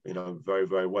done, very,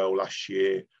 very well last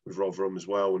year with Rotherham as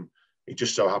well. And it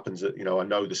just so happens that, I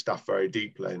know the staff very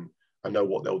deeply and I know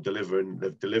what they'll deliver, and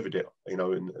they've delivered it, and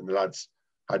the lads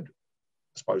had,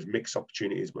 I suppose, mixed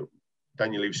opportunities, but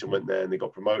Daniel Leveson went there and they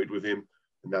got promoted with him.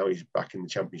 And now he's back in the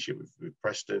Championship with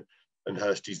Preston, and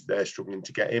Hursty's there struggling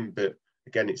to get him. But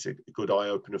again, it's a good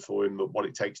eye-opener for him, what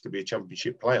it takes to be a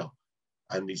Championship player.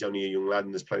 And he's only a young lad,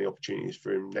 and there's plenty of opportunities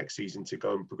for him next season to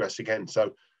go and progress again.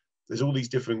 So there's all these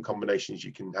different combinations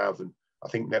you can have. And I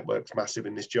think network's massive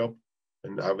in this job,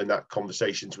 and having that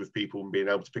conversations with people and being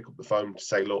able to pick up the phone to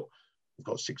say, look, we've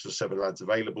got 6 or 7 lads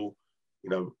available.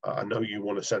 I know you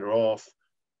want a centre half.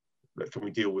 Can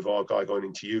we deal with our guy going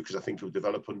into you? Because I think he'll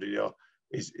develop under you.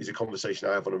 Is a conversation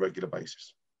I have on a regular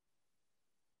basis.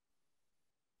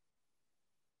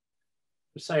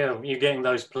 So you're getting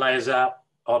those players out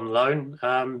on loan.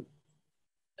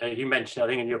 You mentioned, I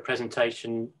think, in your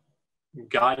presentation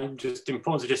guide, just the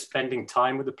importance of just spending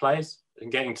time with the players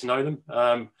and getting to know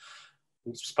them.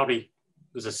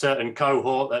 There's a certain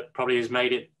cohort that probably has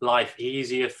made life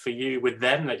easier for you with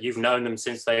them, that you've known them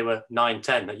since they were 9,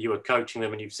 10, that you were coaching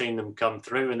them and you've seen them come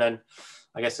through. And then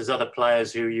I guess there's other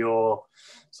players who you're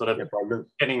sort of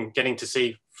getting to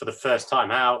see for the first time.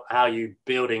 How are you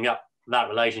building up that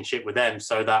relationship with them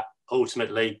so that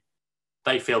ultimately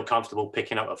they feel comfortable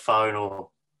picking up a phone or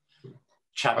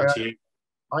chatting to you?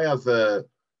 I have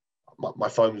my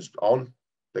phone's on.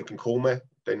 They can call me.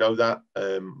 They know that.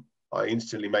 I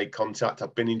instantly make contact.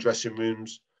 I've been in dressing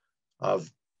rooms. I've,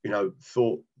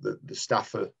 thought that the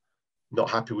staff are not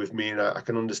happy with me, and I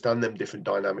can understand them different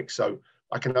dynamics. So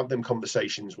I can have them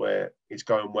conversations where it's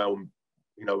going well, and,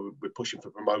 we're pushing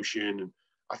for promotion. And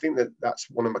I think that that's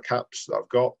one of my caps that I've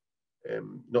got,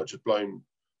 not just blowing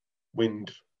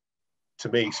wind to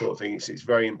me sort of thing. It's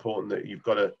very important that you've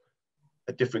got a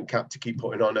different cap to keep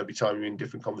putting on every time you're in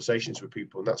different conversations with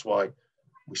people. And that's why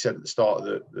we said at the start of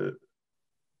the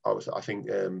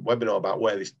webinar about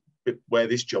where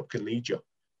this job can lead you,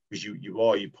 because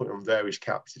you put on various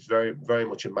caps. It's very, very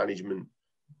much a management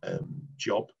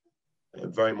job,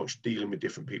 very much dealing with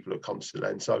different people at constant.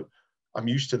 And so I'm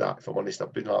used to that. If I'm honest,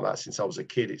 I've been like that since I was a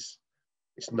kid. It's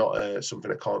not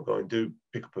something I can't go and do.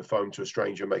 Pick up a phone to a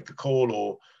stranger, make a call,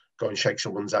 or go and shake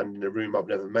someone's hand in a room I've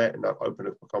never met, and open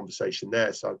up a conversation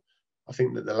there. So I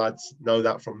think that the lads know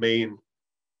that from me, and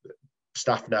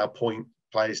staff now point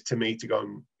players to me to go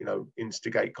and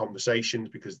instigate conversations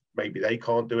because maybe they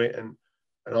can't do it, and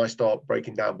I start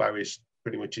breaking down barriers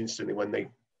pretty much instantly when they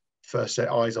first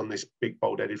set eyes on this big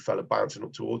bold-headed fella bouncing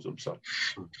up towards them. So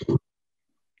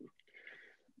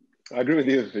I agree with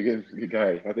you,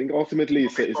 Guy. I think ultimately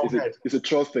it's a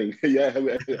trust thing. Yeah,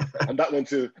 and that one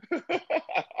too.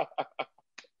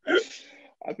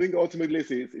 I think ultimately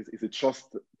it's a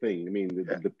trust thing. I mean,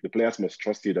 the players must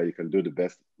trust you that you can do the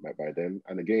best by them.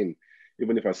 And again,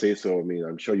 even if I say so, I mean,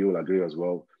 I'm sure you will agree as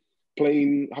well.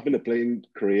 Having a playing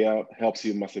career helps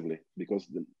you massively, because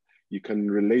you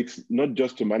can relate not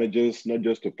just to managers, not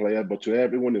just to players, but to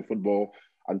everyone in football,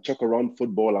 and check around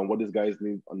football and what these guys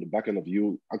need on the back end of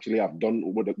you. Actually, I've done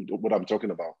what I'm talking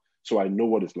about, so I know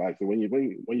what it's like. So when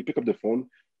you pick up the phone,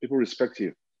 people respect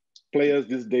you. Players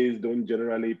these days don't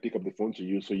generally pick up the phone to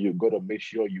you, so you got to make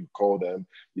sure you call them.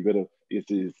 You got to.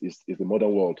 It's the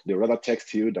modern world. They rather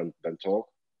text you than talk.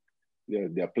 Yeah,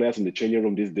 there are players in the changing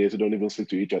room these days who don't even speak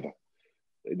to each other.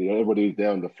 Everybody is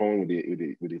there on the phone with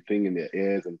the thing in their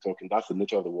ears and talking. That's the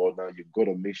nature of the world now. You've got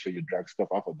to make sure you drag stuff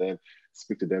out of them,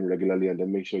 speak to them regularly, and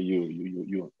then make sure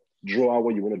you draw out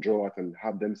what you want to draw out and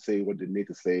have them say what they need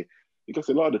to say. Because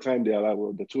a lot of the time they are like,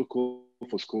 well, they're too cool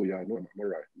for school. Yeah, no, I'm all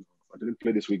right. I didn't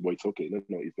play this week, but it's okay. No,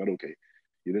 it's not okay.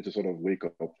 You need to sort of wake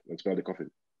up and smell the coffee.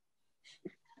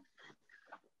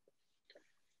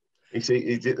 He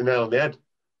hit the nail on the head.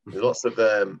 There's lots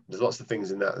of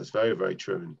things in that that's very, very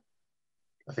true. And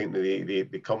I think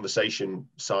the conversation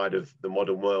side of the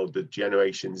modern world, the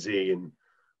Generation Z and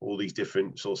all these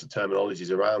different sorts of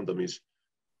terminologies around them, is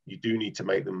you do need to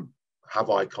make them have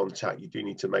eye contact. You do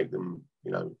need to make them,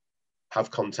 you know,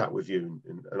 have contact with you.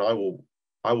 And I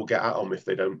will get at them if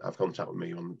they don't have contact with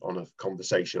me on a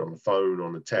conversation, on the phone,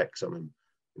 on a text. You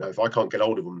know, if I can't get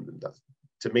hold of them,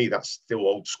 to me, that's still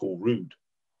old school rude.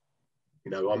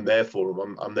 You know, I'm there for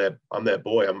them. I'm their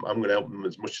boy. I'm going to help them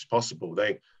as much as possible.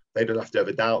 They don't have to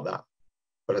ever doubt that.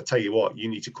 But I tell you what, you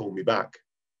need to call me back.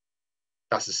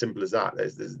 That's as simple as that.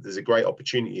 There's a great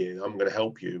opportunity here. I'm going to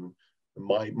help you.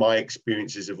 And my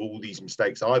experiences of all these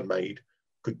mistakes I've made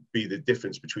could be the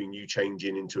difference between you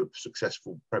changing into a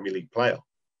successful Premier League player.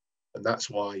 And that's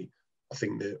why I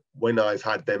think that when I've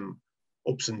had them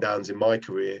ups and downs in my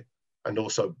career, and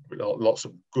also lots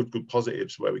of good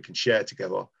positives where we can share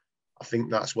together, I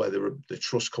think that's where the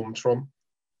trust comes from.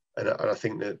 And I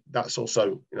think that that's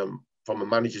also, you know, from a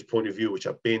manager's point of view, which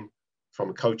I've been, from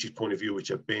a coach's point of view,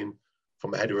 which I've been,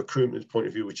 from a head of recruitment's point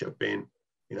of view, which I've been,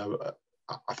 you know,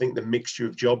 I think the mixture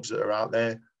of jobs that are out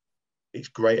there, it's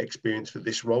great experience for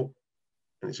this role.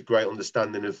 And it's a great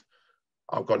understanding of,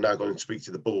 I've got now going to speak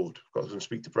to the board, I've got to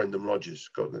speak to Brendan Rodgers.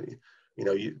 You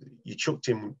know, you chucked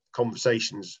in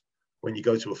conversations when you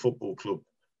go to a football club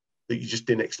that you just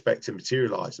didn't expect to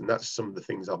materialise. And that's some of the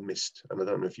things I've missed. And I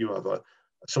don't know if you have,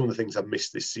 some of the things I've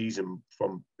missed this season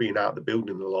from being out of the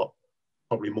building a lot,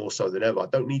 probably more so than ever. I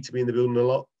don't need to be in the building a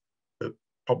lot, but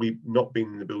probably not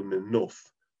being in the building enough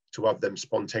to have them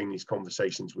spontaneous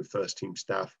conversations with first team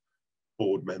staff,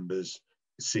 board members,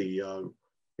 the CEO,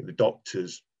 the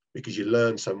doctors, because you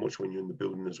learn so much when you're in the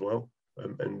building as well.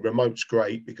 And remote's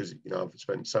great because, you know, I've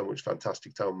spent so much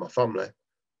fantastic time with my family.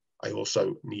 I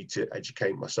also need to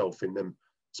educate myself in them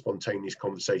spontaneous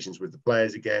conversations with the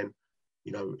players again.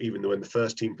 You know, even though when the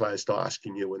first team players start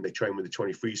asking you when they train with the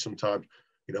 23 sometimes,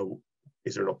 you know,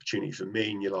 is there an opportunity for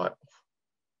me? And you're like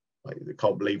I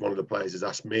can't believe one of the players has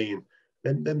asked me. And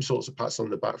then them sorts of pats on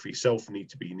the back for yourself need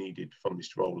to be needed from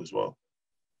this role as well.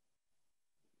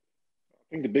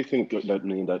 I think the big thing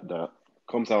that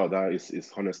comes out of that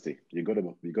is honesty. You gotta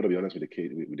be honest with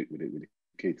the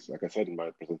kids. Like I said in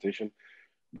my presentation,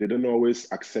 they don't always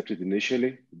accept it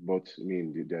initially, but I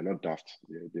mean they're not daft.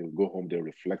 They'll go home, they'll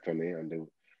reflect on it, and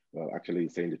they'll actually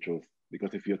saying the truth.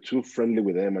 Because if you're too friendly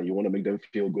with them and you want to make them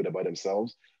feel good about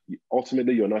themselves,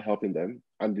 ultimately you're not helping them,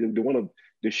 and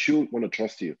they should want to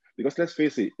trust you. Because let's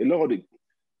face it, a lot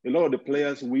of the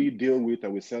players we deal with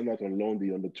and we send out on loan,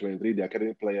 the under 23, the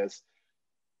academy players,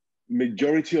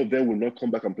 majority of them will not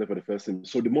come back and play for the first team.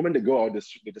 So the moment they go out,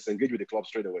 they disengage with the club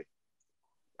straight away.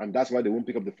 And that's why they won't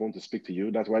pick up the phone to speak to you.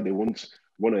 That's why they won't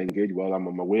want to engage. Well, I'm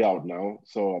on my way out now,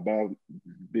 so about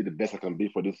be the best I can be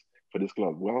for this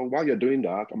club. Well, while you're doing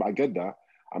that, I get that.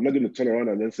 I'm not going to turn around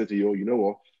and then say to you, you know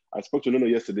what? I spoke to Nono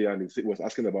yesterday and he was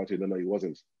asking about it. No, he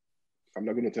wasn't. I'm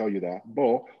not going to tell you that.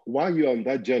 But while you're on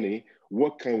that journey,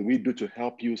 what can we do to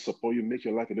help you, support you, make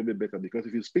your life a little bit better? Because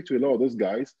if you speak to a lot of those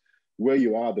guys where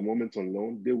you are at the moment on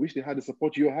loan, they wish they had the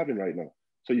support you're having right now.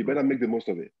 So you better make the most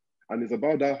of it. And it's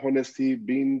about that honesty,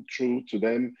 being true to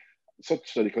them,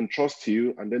 such that they can trust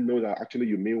you and then know that actually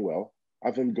you mean well.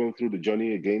 Having gone through the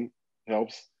journey again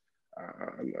helps.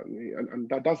 And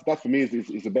that for me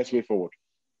is the best way forward.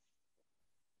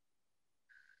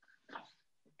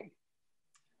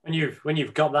 When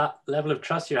you've got that level of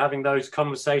trust, you're having those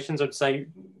conversations. I'd say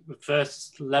the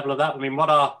first level of that. I mean, what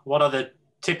are the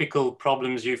typical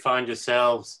problems you find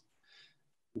yourselves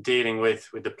dealing with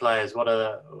the players? What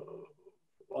are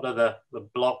the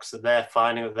blocks that they're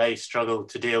finding that they struggle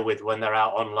to deal with when they're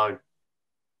out on loan?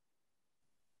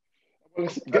 Well,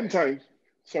 it's game time.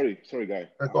 Sorry, guy.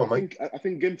 I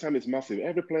think game time is massive.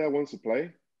 Every player wants to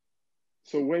play.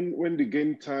 So when the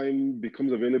game time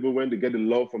becomes available, when they get the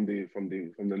love from the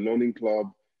learning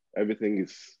club, everything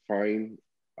is fine.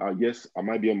 Yes, I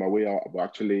might be on my way out, but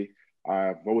actually,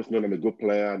 I've always known I'm a good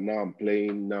player. Now I'm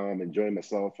playing. Now I'm enjoying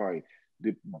myself. Fine.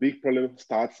 The big problem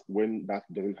starts when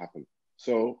that doesn't happen.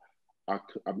 So I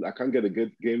can't get a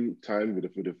good game time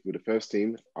with the first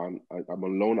team. I'm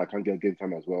on loan. I can't get game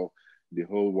time as well. The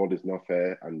whole world is not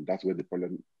fair, and that's where the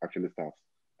problem actually starts.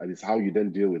 And it's how you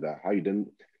then deal with that. How you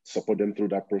then support them through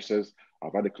that process.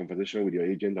 I've had a conversation with your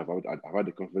agent. I've had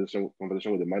a conversation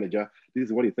with the manager. This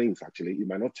is what he thinks, actually. He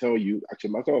might not tell you. Actually,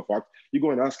 matter of fact, you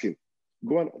go and ask him.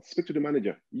 Go and speak to the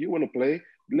manager. You want to play?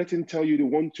 Let him tell you the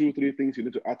 1, 2, 3 things you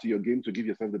need to add to your game to give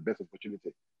yourself the best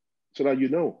opportunity. So that you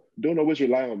know. Don't always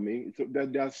rely on me. So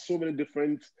there are so many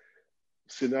different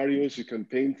scenarios you can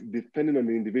paint depending on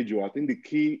the individual. I think the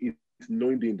key is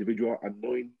knowing the individual and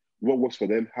knowing what works for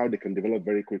them, how they can develop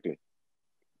very quickly.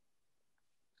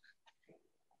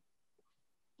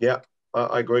 Yeah,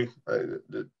 I agree.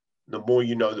 The the more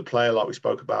you know the player, like we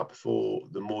spoke about before,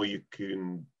 the more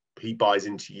he buys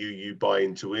into you, you buy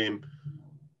into him,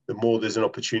 the more there's an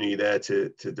opportunity there to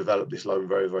develop this loan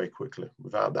very, very quickly.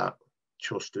 Without that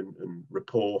trust and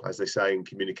rapport, as they say, and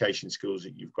communication skills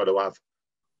that you've got to have,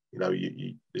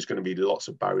 there's going to be lots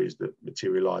of barriers that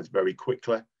materialise very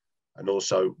quickly. And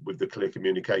also with the clear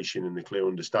communication and the clear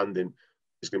understanding,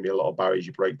 there's going to be a lot of barriers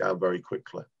you break down very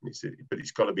quickly. But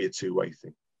it's got to be a two-way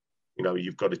thing.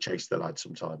 You've got to chase the lad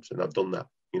sometimes. And I've done that.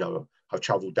 I've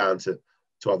travelled down to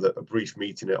have a brief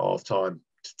meeting at half time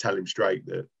to tell him straight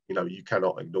that, you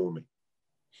cannot ignore me.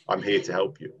 I'm here to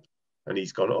help you. And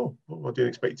he's gone, oh, well, I didn't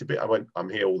expect to be. I went, I'm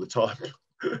here all the time.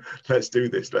 Let's do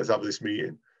this. Let's have this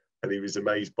meeting. And he was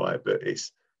amazed by it. But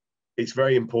it's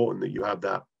very important that you have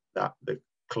the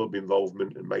club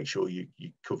involvement and make sure you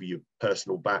cover your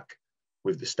personal back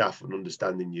with the staff and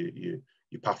understanding your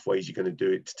pathways you're going to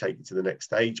do it to take it to the next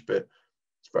stage. But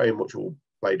it's very much all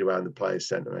played around the player's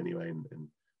centre anyway, and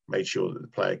made sure that the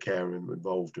player care and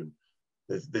involved. And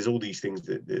there's all these things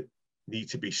that need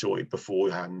to be sorted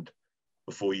beforehand,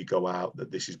 before you go out,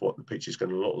 that this is what the pitch is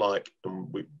going to look like. And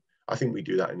I think we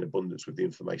do that in abundance with the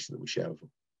information that we share with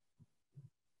them.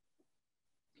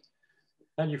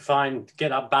 And you get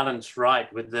that balance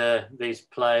right with these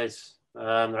players.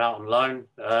 They're out on loan.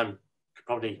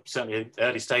 Probably certainly in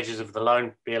early stages of the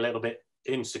loan be a little bit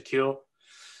insecure.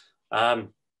 And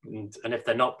if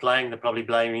they're not playing, they're probably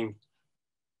blaming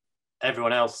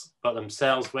everyone else but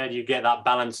themselves. Where do you get that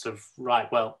balance of,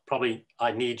 right, well, probably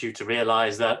I need you to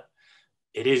realise that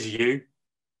it is you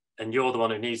and you're the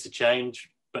one who needs to change,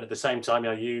 but at the same time,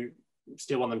 you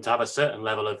still want them to have a certain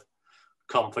level of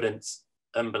confidence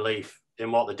and belief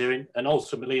in what they're doing. And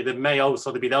ultimately, there may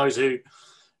also be those who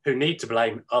need to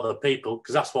blame other people,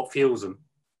 because that's what fuels them.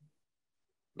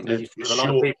 A lot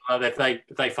of people,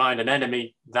 if they find an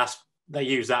enemy, they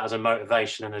use that as a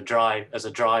motivation and a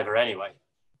driver anyway.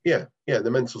 Yeah.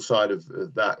 The mental side of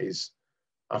that is,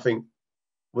 I think,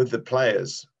 with the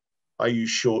players, I use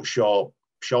short, sharp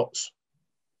shots,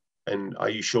 and I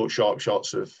use short, sharp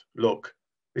shots of, look,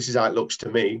 this is how it looks to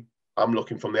me. I'm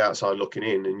looking from the outside looking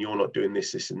in, and you're not doing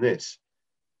this, this, and this.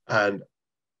 And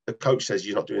the coach says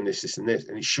you're not doing this, this, and this.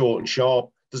 And it's short and sharp.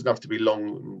 It doesn't have to be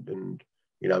long and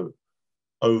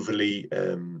overly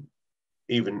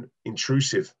even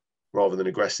intrusive rather than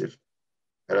aggressive.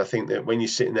 And I think that when you're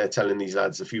sitting there telling these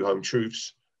lads a few home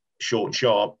truths, short and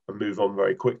sharp, and move on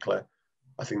very quickly,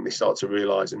 I think they start to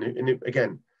realise. And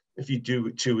again, if you do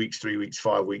it 2 weeks, 3 weeks,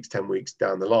 5 weeks, 10 weeks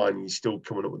down the line, and you're still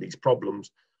coming up with these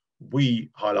problems, we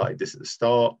highlighted this at the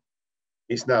start.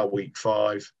 It's now week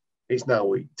 5. It's now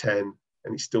week 10,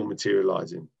 and it's still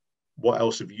materialising. What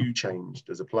else have you changed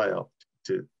as a player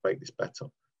to make this better?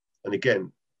 And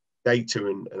again, data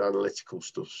and analytical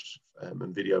stuff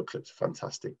and video clips are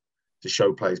fantastic to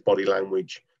show players' body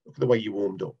language. Look at the way you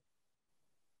warmed up.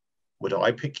 Would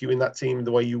I pick you in that team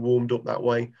the way you warmed up that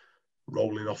way?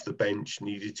 Rolling off the bench,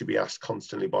 needed to be asked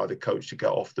constantly by the coach to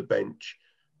get off the bench.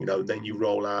 Then you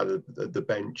roll out of the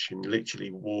bench and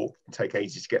literally walk and take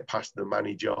ages to get past the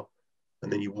manager.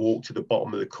 And then you walk to the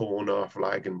bottom of the corner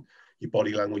flag and your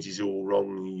body language is all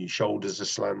wrong and your shoulders are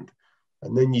slant.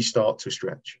 And then you start to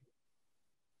stretch.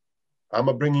 Am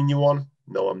I bringing you on?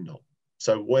 No, I'm not.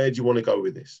 So where do you want to go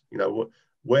with this?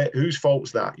 Whose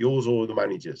fault's that? Yours or the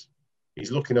manager's?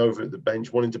 He's looking over at the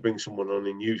bench, wanting to bring someone on,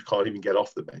 and you can't even get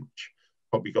off the bench.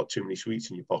 Probably got too many sweets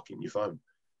in your pocket and your phone.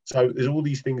 So there's all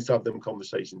these things to have them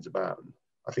conversations about. And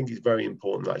I think it's very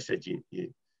important, like I said, you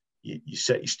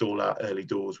set your stall out early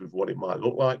doors with what it might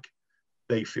look like.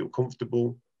 They feel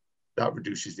comfortable. That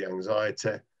reduces the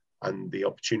anxiety, and the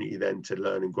opportunity then to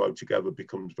learn and grow together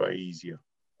becomes very easier.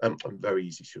 And very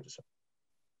easy, should I say.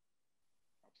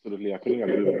 Absolutely. I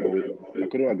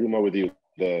couldn't agree more with you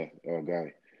there,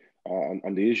 Guy.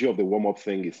 And the issue of the warm-up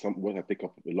thing is what I pick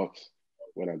up a lot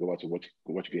when I go out to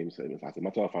watch games. As a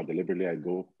matter of fact, deliberately I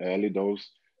go early doors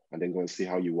and then go and see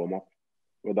how you warm up,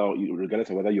 regardless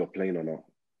of whether you're playing or not.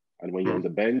 And when you're on the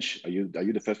bench, are you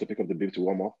the first to pick up the bib to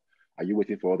warm up? Are you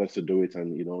waiting for others to do it?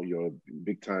 And you're a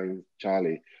big time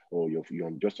Charlie, or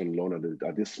you're just on loan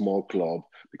at this small club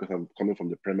because I'm coming from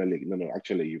the Premier League. No,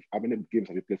 actually, how many games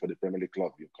have you played for the Premier League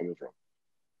club you're coming from?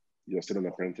 You're still an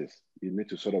apprentice. You need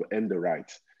to sort of earn the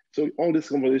right. So all this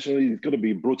conversation is going to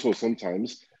be brutal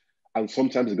sometimes, and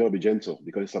sometimes it's going to be gentle,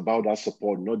 because it's about that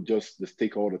support, not just the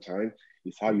stick all the time.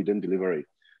 It's how you then deliver it.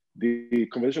 The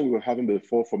conversation we were having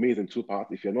before, for me, is in two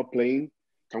parts. If you're not playing,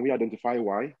 can we identify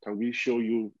why? Can we show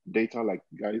you data, like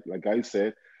guys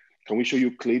said? Can we show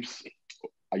you clips?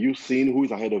 Are you seeing who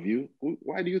is ahead of you?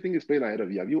 Why do you think he's playing ahead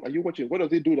of you? Are you watching? What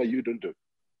does he do that you don't do?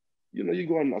 You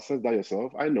go and assess that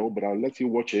yourself. I know, but I'll let you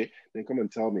watch it, then come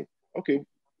and tell me. Okay,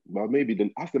 well, maybe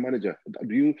then ask the manager,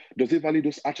 does he value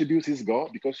those attributes he's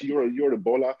got? Because you're a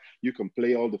baller, you can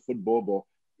play all the football, but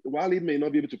while he may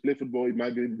not be able to play football, he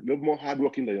might be a little more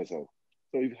hardworking than yourself.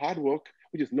 So if hard work,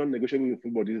 which is non-negotiable in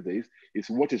football these days, is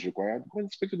what is required, go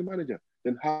and speak to the manager.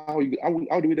 Then how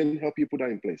do we then help you put that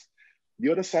in place?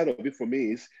 The other side of it for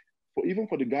me is, even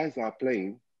for the guys that are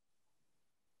playing,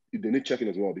 they need checking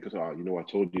as well, because I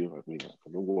told you, I mean,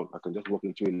 I can just walk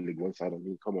into a League One side. I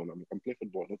mean, come on, I can play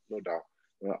football, no doubt.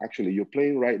 Actually, you're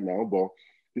playing right now, but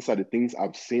these are the things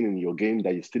I've seen in your game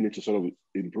that you still need to sort of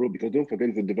improve, because don't forget,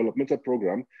 it's a developmental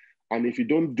program. And if you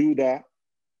don't do that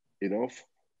enough,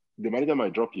 the manager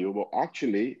might drop you. But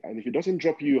actually, and if he doesn't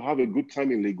drop you, you have a good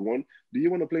time in League One. Do you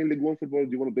want to play in League One football? Or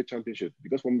do you want to play Championship?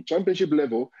 Because from Championship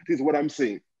level, this is what I'm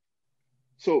saying.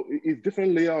 So it's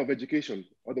different layer of education.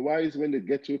 Otherwise, when they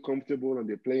get too comfortable and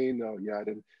they're playing,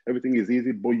 then everything is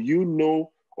easy. But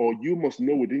or you must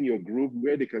know within your group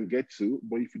where they can get to.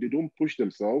 But if they don't push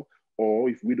themselves, or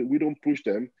if we don't push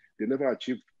them, they never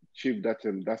achieve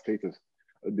that status.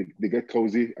 They get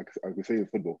cozy, as we say in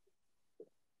football.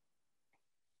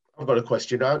 I've got a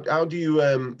question. How do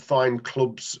you find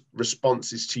clubs'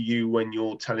 responses to you when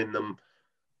you're telling them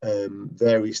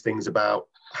various things about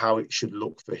how it should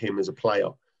look for him as a player?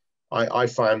 I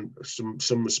find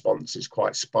some responses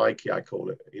quite spiky, I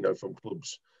call it, from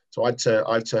clubs. So I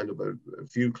turned up a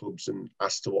few clubs and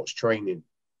asked to watch training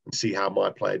and see how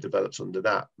my player develops under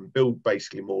that, and build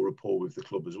basically more rapport with the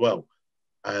club as well.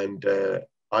 And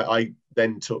I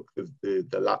then took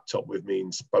the laptop with me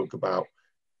and spoke about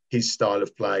his style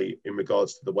of play in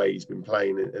regards to the way he's been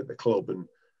playing at the club, and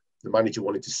the manager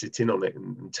wanted to sit in on it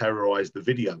and terrorise the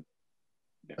video.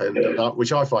 And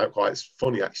which I find quite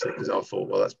funny, actually, because I thought,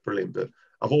 well, that's brilliant. But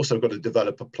I've also got to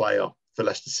develop a player for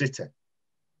Leicester City.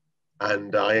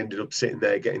 And I ended up sitting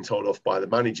there getting told off by the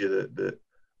manager that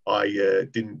I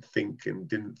didn't think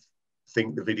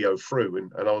the video through.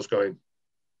 And I was going,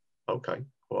 okay,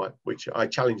 all right. Which I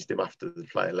challenged him after the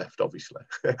player left, obviously.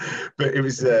 But it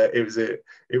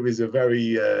was a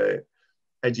very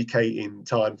educating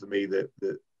time for me that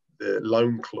the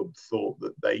loan club thought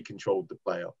that they controlled the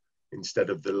player,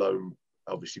 instead of the lone,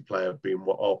 obviously, player being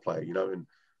our player, and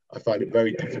I found it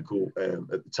very difficult at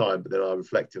the time, but then I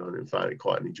reflected on it and found it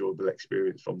quite an enjoyable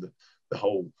experience from the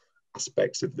whole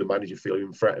aspects of the manager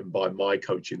feeling threatened by my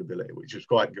coaching ability, which was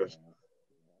quite good.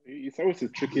 It's always a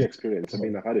tricky experience. I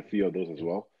mean, I've had a few of those as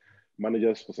well.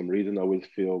 Managers, for some reason, always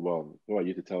feel, well, who are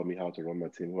you to tell me how to run my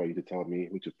team? Who are you to tell me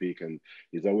who to pick? And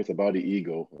it's always about the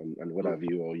ego and what have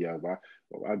you. Or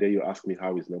why dare you ask me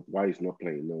why he's not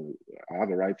playing? No, I have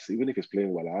a right, even if he's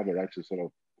playing well, I have a right to sort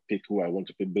of pick who I want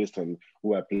to pick based on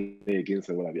who I play against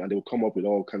and what have you. And they will come up with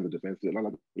all kinds of defenses.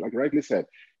 And like rightly said,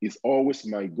 it's always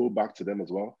my go back to them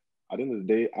as well. At the end of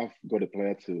the day, I've got a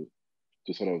player to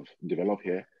sort of develop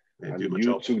here. And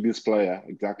you took this player,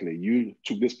 exactly. You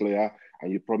took this player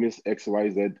and you promised X, Y,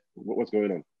 Z. What's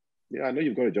going on? Yeah, I know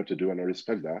you've got a job to do and I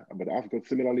respect that. But I've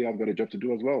got a job to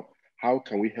do as well. How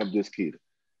can we help this kid?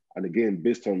 And again,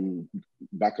 based on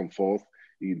back and forth,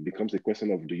 it becomes a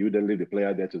question of, do you then leave the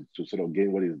player there to sort of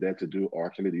gain what he's there to do? Or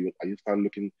actually, are you start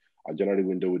looking at January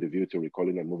window with a view to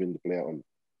recalling and moving the player on?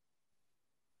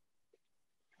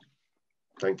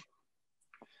 Thank you.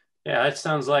 Yeah, it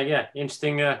sounds like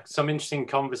interesting. Some interesting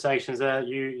conversations there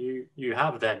you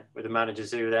have then with the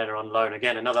managers who then are on loan.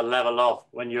 Again, another level of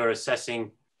when you're assessing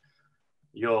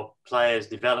your player's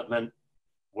development,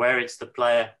 where it's the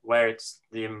player, where it's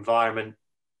the environment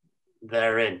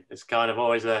they're in. It's kind of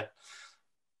always a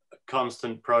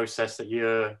constant process that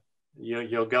you're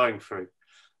going through,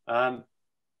 and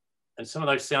some of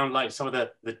those sound like some of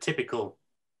the typical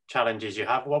challenges you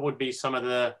have. What would be some of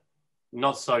the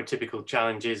not so typical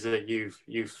challenges that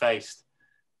you've faced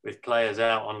with players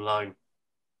out on loan?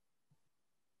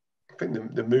 I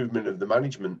think the movement of the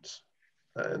management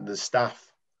and the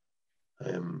staff.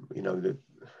 I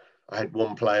had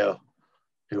one player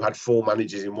who had 4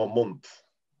 managers in 1 month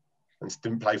and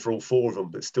didn't play for all 4 of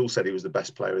them, but still said he was the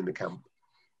best player in the camp.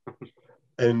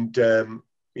 And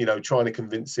trying to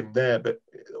convince him there, but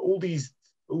all these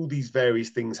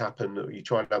various things happen. You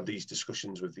try and have these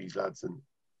discussions with these lads, and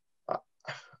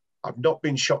I've not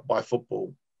been shocked by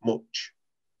football much.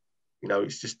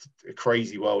 It's just a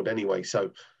crazy world anyway.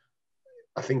 So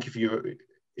I think if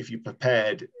you're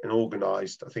prepared and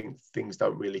organised, I think things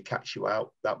don't really catch you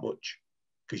out that much,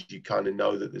 because you kind of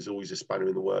know that there's always a spanner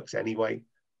in the works anyway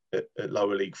at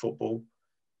lower league football.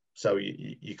 So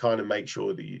you kind of make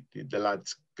sure that the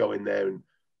lads go in there and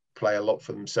play a lot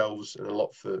for themselves and a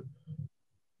lot for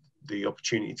the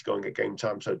opportunity to go and get game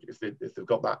time. So if they've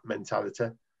got that mentality,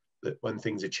 that when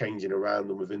things are changing around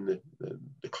them within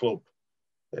the club,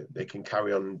 they can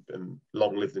carry on and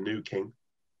long live the new king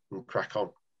and crack on.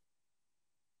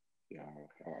 Yeah,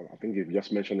 I think you've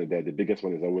just mentioned it there. The biggest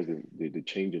one is always the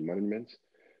change in management.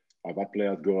 I've had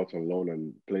players go out on loan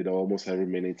and played almost every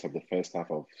minute of the first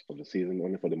half of the season,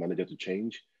 only for the manager to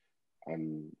change.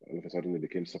 And all of a sudden it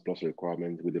became surplus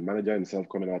requirement, with the manager himself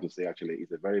coming out to say, actually,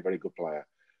 he's a very, very good player,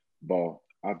 but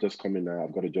I've just come in now,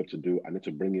 I've got a job to do. I need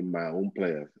to bring in my own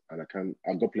players, and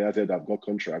I've got players here that have got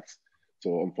contracts.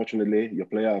 So unfortunately, your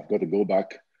player have got to go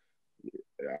back.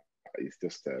 Yeah, it's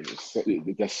just,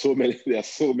 there's so many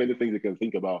things you can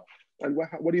think about. And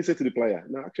what do you say to the player?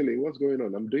 No, actually, what's going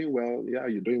on? I'm doing well. Yeah,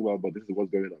 you're doing well, but this is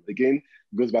what's going on. Again,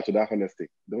 it goes back to that honesty.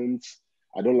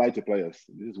 I don't lie to players.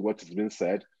 This is what has been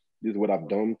said. This is what I've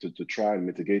done to try and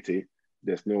mitigate it.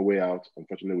 There's no way out.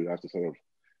 Unfortunately, we have to sort of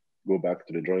go back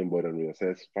to the drawing board and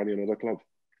reassess, find another club.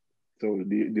 So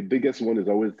the biggest one is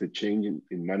always the change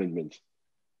in management.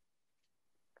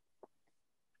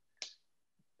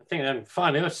 I think then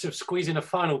finally, let's just squeeze in a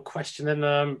final question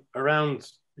then around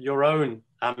your own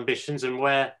ambitions and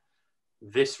where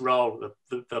this role,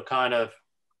 the kind of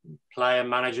player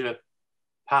manager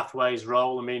pathways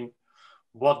role, I mean,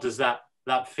 what does that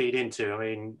feed into? I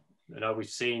mean, you know, we've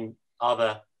seen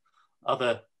other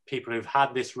people who've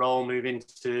had this role move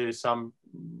into some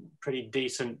pretty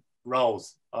decent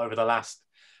roles over the last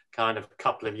kind of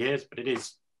couple of years, but it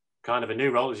is kind of a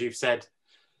new role, as you've said.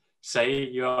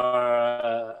 Seyi, you're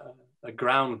a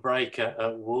groundbreaker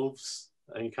at Wolves,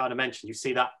 and you kind of mentioned you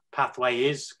see that pathway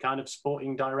is kind of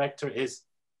sporting director. Is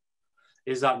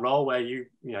that role where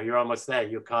you're almost there?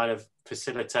 You're kind of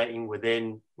facilitating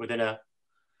within a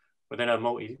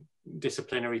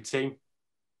multidisciplinary team.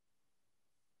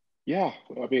 Yeah,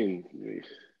 I mean,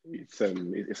 it's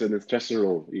an interesting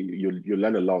role. You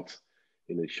learn a lot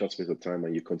in a short space of time,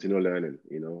 and you continue learning.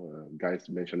 You know, guys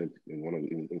mentioned it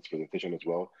in his presentation as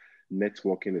well.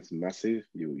 Networking is massive.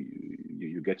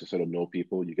 You get to sort of know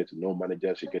people. You get to know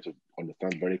managers. You get to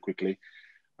understand very quickly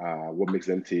what makes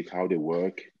them tick, how they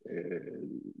work.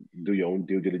 Do your own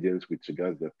due diligence with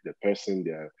regards to the person,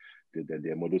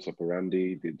 their modus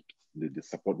operandi, the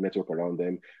support network around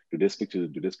them. Do they speak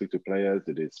to players?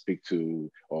 Do they speak to,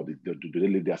 or do they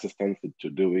leave the assistants to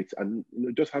do it? And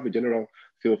just have a general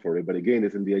feel for it. But again,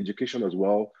 it's in the education as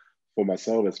well, for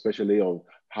myself especially, of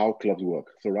how clubs work.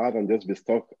 So rather than just be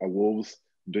stuck at Wolves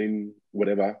doing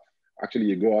whatever, actually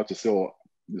you go out to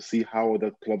see how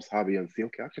other clubs have it and say,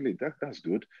 okay, actually that's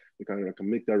good. I can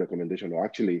make that recommendation. Or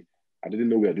actually, I didn't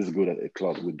know we are this good at a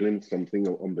club. We're doing something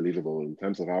unbelievable in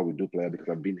terms of how we do play, because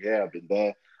I've been here, I've been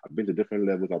there, I've been to different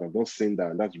levels, and I've not seen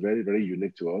that. And that's very, very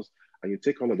unique to us. And you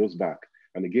take all of those back.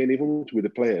 And again, even with the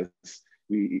players,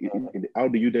 how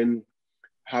do you then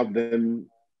have them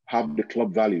have the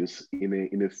club values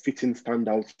in a fitting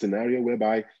standout scenario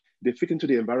whereby they fit into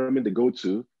the environment they go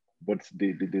to, but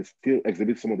they still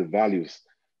exhibit some of the values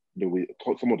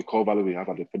some of the core value we have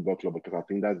at the football club, because I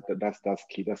think that's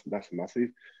key. That's massive.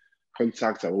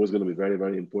 Contacts are always going to be very,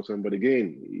 very important. But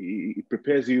again, it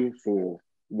prepares you for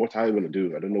what I want to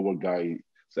do. I don't know what guys'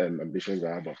 ambitions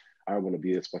are, but I want to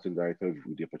be a sporting director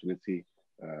with the opportunity,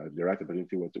 the right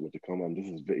opportunity was to come. And this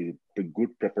is a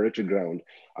good preparatory ground.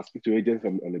 I speak to agents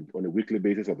on a weekly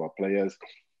basis about players,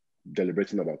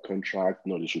 deliberating about contract.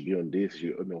 No, they should be on this.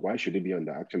 Why should they be on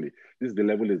that? Actually, this is the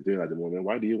level it's doing at the moment.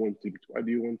 Why do you want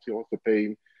to also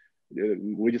pay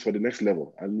wages for the next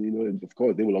level? And of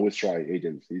course, they will always try,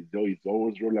 agents. It's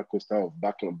always roller coaster of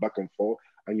back and forth,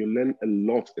 and you learn a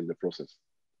lot in the process.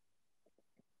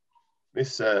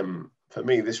 This, for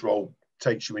me, this role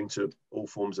takes you into all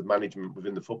forms of management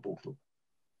within the football club.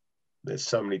 There's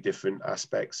so many different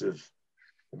aspects of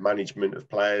the management of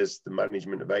players, the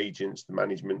management of agents, the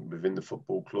management within the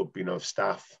football club, of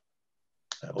staff,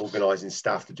 organising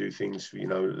staff to do things,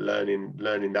 learning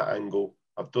that angle.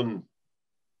 I've done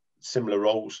similar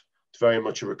roles. It's very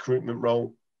much a recruitment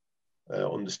role,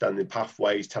 understanding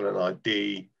pathways, talent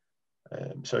ID.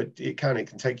 So it can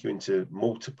take you into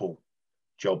multiple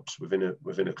jobs within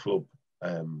a club.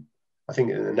 I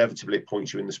think inevitably it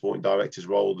points you in the sporting director's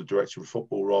role, the director of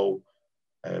football role,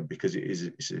 because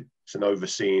it's an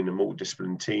overseeing a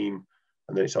multidisciplinary team,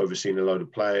 and then it's overseeing a load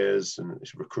of players, and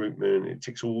it's recruitment. It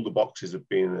ticks all the boxes of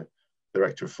being a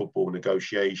director of football,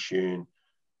 negotiation.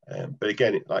 But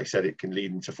again, like I said, it can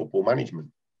lead into football management,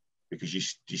 because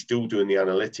you're still doing the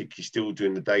analytic, you're still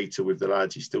doing the data with the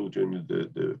lads, you're still doing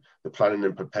the planning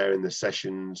and preparing the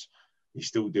sessions, you're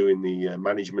still doing the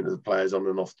management of the players on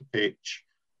and off the pitch.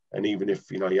 And even if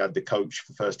you had the coach,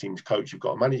 the first team's coach, you've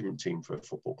got a management team for a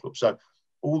football club. So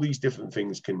all these different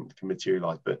things can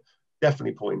materialise, but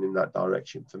definitely pointing in that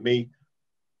direction. For me,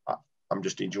 I'm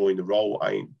just enjoying the role.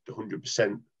 I ain't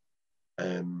 100%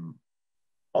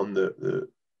 on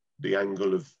the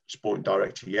angle of sporting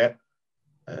director yet,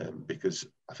 because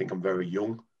I think I'm very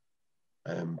young.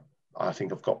 I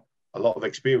think I've got a lot of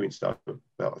experience though,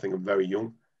 but I think I'm very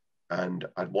young, and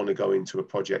I'd want to go into a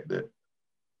project that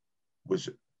was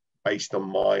based on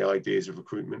my ideas of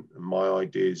recruitment and my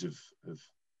ideas of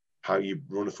how you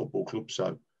run a football club.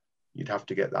 So you'd have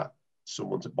to get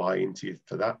someone to buy into you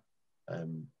for that.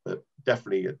 But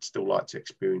definitely I'd still like to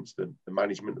experience the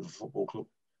management of a football club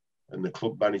and the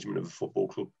club management of a football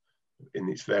club in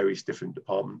its various different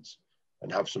departments,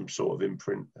 and have some sort of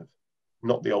imprint of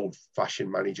not the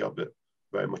old-fashioned manager, but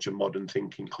very much a modern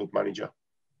thinking club manager.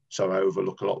 So I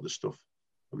overlook a lot of the stuff,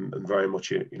 and very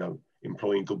much,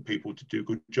 employing good people to do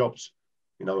good jobs.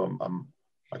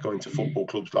 I go into football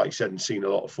clubs, like you said, and seen a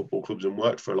lot of football clubs and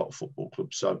worked for a lot of football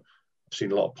clubs. So I've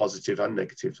seen a lot of positive and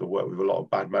negatives. I've worked with a lot of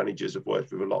bad managers. I've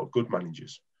worked with a lot of good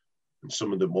managers. And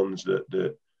some of the ones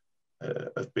that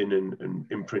have been and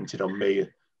imprinted on me,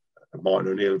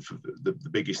 Martin O'Neill, the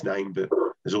biggest name, but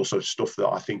there's also stuff that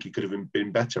I think he could have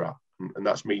been better at. And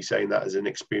that's me saying that as an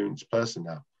experienced person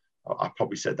now. I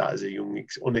probably said that as a young,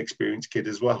 unexperienced kid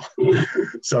as well.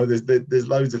 So there's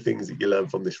loads of things that you learn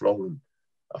from this role. And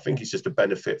I think it's just a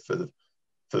benefit for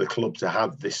the club to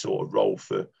have this sort of role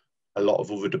for a lot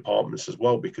of other departments as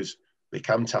well, because they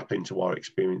can tap into our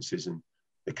experiences and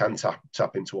they can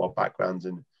tap into our backgrounds,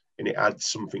 and it adds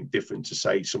something different to,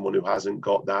 say, someone who hasn't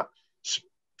got that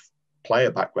player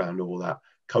background or that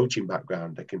coaching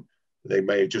background. They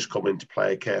may have just come into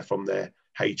player care from their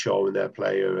HR and their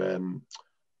player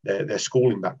their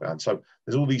schooling background. So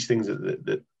there's all these things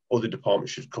that other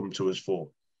departments should come to us for.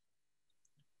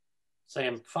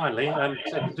 So finally,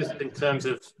 so just in terms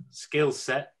of skill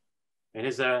set,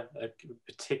 is there a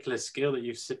particular skill that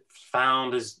you've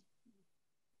found has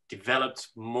developed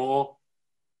more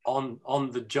on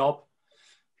the job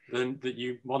than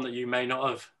one that you may not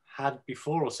have had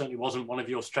before, or certainly wasn't one of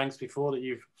your strengths before, that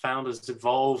you've found has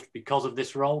evolved because of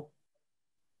this role?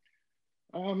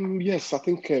 Yes, I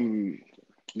think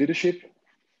leadership,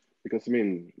 because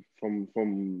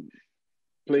from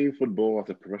playing football as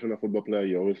a professional football player,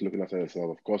 you're always looking after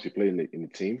yourself. Of course, you play in the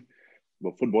team,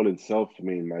 but football itself,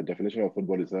 my definition of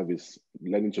football itself is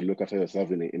learning to look after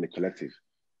yourself in the collective.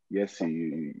 Yes,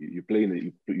 you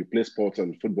play sports,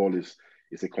 and football is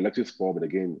a collective sport, but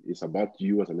again, it's about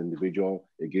you as an individual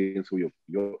against who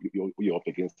you're up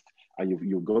against, and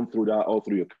you've gone through that all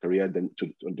through your career. Then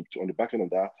on the back end of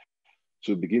that,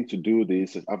 to begin to do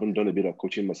this, I haven't done a bit of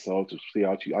coaching myself to see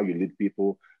how you lead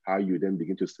people, how you then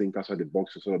begin to think outside the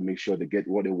box to sort of make sure they get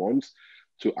what they want,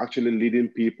 to actually leading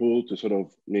people to sort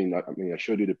of, I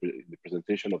showed you the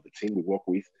presentation of the team we work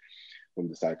with, from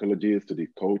the psychologists to the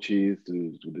coaches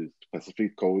to the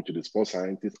specific coach to the sports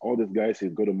scientists. All these guys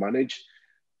you've got to manage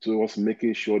towards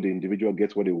making sure the individual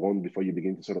gets what they want before you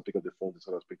begin to sort of pick up the phone to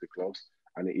sort of speak to clubs.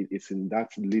 And it's in that,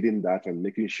 leading that and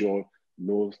making sure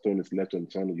no stone is left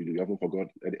unturned, you haven't forgot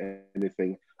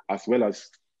anything, as well as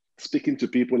speaking to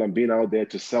people and being out there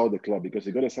to sell the club, because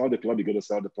you're going to sell the club, you're going to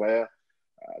sell the player.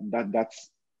 That's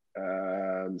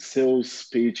sales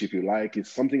speech, if you like.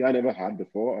 It's something I never had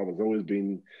before. I've always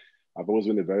been a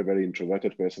very, very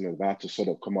introverted person, and that to sort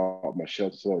of come out of my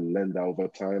shell, to sort of learn that over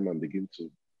time and begin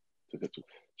to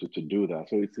do that.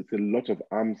 So it's a lot of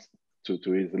arms to it.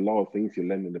 It's a lot of things you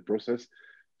learn in the process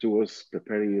towards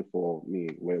preparing you for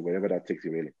wherever that takes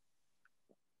you, really.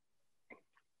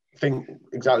 I think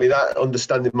exactly that,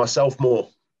 understanding myself more.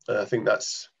 I think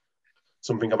that's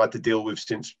something I've had to deal with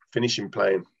since finishing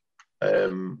playing.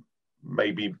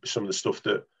 Maybe some of the stuff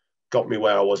that got me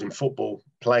where I was in football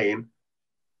playing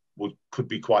could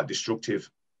be quite destructive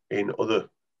in other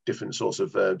different sorts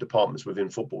of departments within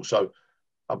football. So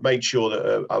I've made sure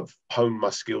that I've honed my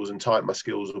skills and tightened my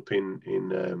skills up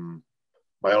in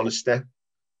my honesty,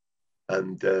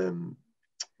 and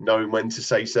knowing when to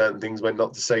say certain things, when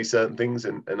not to say certain things.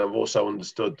 And I've also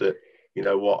understood that,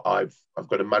 I've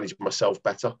got to manage myself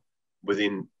better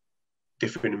within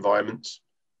different environments,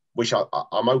 which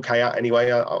I'm okay at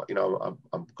anyway.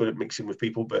 I'm good at mixing with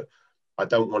people, but I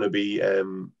don't want to be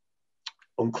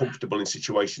uncomfortable in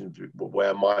situations where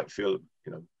I might feel,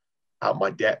 out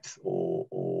my depth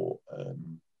or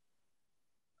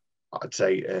I'd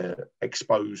say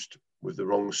exposed with the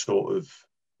wrong sort of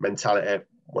mentality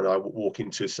when I walk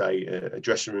into, say, a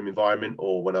dressing room environment,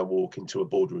 or when I walk into a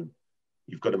boardroom.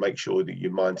 You've got to make sure that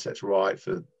your mindset's right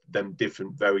for them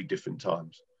very different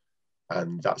times.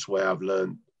 And that's where I've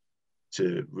learned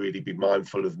to really be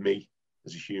mindful of me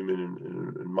as a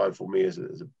human and mindful of me as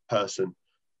a person,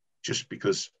 just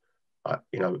because,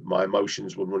 my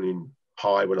emotions were running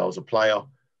high when I was a player,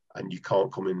 and you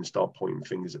can't come in and start pointing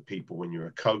fingers at people when you're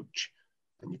a coach.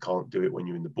 and you can't do it when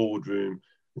you're in the boardroom.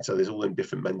 And so there's all them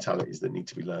different mentalities that need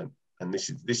to be learned. And this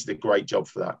is a great job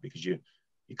for that, because you're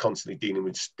constantly dealing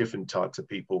with different types of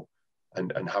people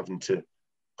and having to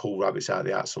pull rabbits out of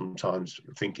the hat sometimes,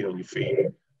 thinking on your feet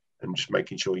and just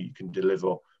making sure you can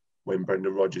deliver when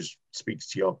Brendan Rodgers speaks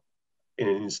to you in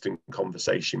an instant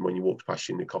conversation when you walk past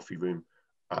you in the coffee room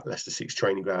at Leicester 6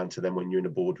 training ground, to then when you're in a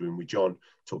boardroom with John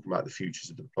talking about the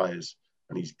futures of the players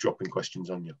and he's dropping questions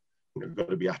on you. You know, you've got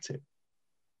to be at it.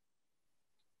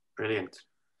 Brilliant.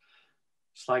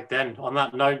 Just like then, on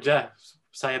that note,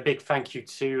 say a big thank you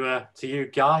to you,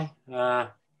 Guy,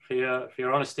 for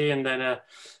your honesty, and then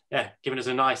giving us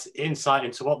a nice insight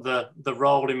into what the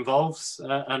role involves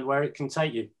and where it can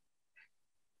take you.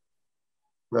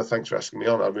 No, thanks for asking me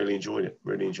on. I really enjoyed it.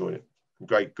 Really enjoyed it.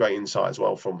 Great insight as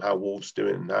well from how Wolves do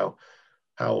it and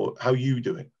how you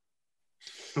do it.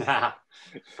 How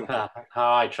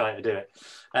I try to do it.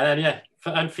 And then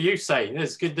and for you, Seyi,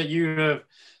 it's good that you have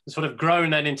sort of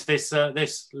grown then into this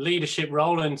this leadership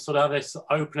role and sort of this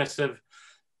openness of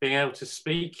being able to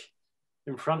speak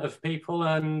in front of people.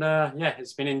 And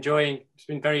it's been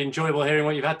very enjoyable hearing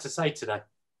what you've had to say today.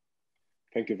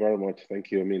 Thank you very much. Thank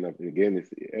you. I mean, again,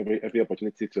 it's every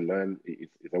opportunity to learn is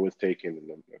always taken.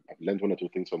 And I've learned one or two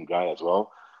things from Guy as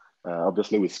well.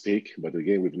 Obviously, we speak, but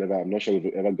again, I'm not sure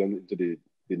we've ever gone into the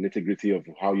nitty-gritty of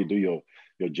how you do your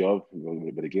job.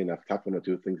 But again, I've tapped one or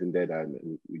two things in there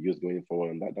that we use going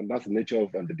forward. And that's the nature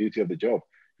of and the beauty of the job.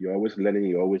 You're always learning,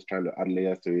 you're always trying to add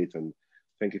layers to it. And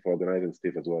thank you for organizing,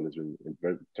 Steve, as well. It's been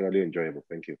very thoroughly enjoyable.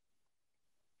 Thank you.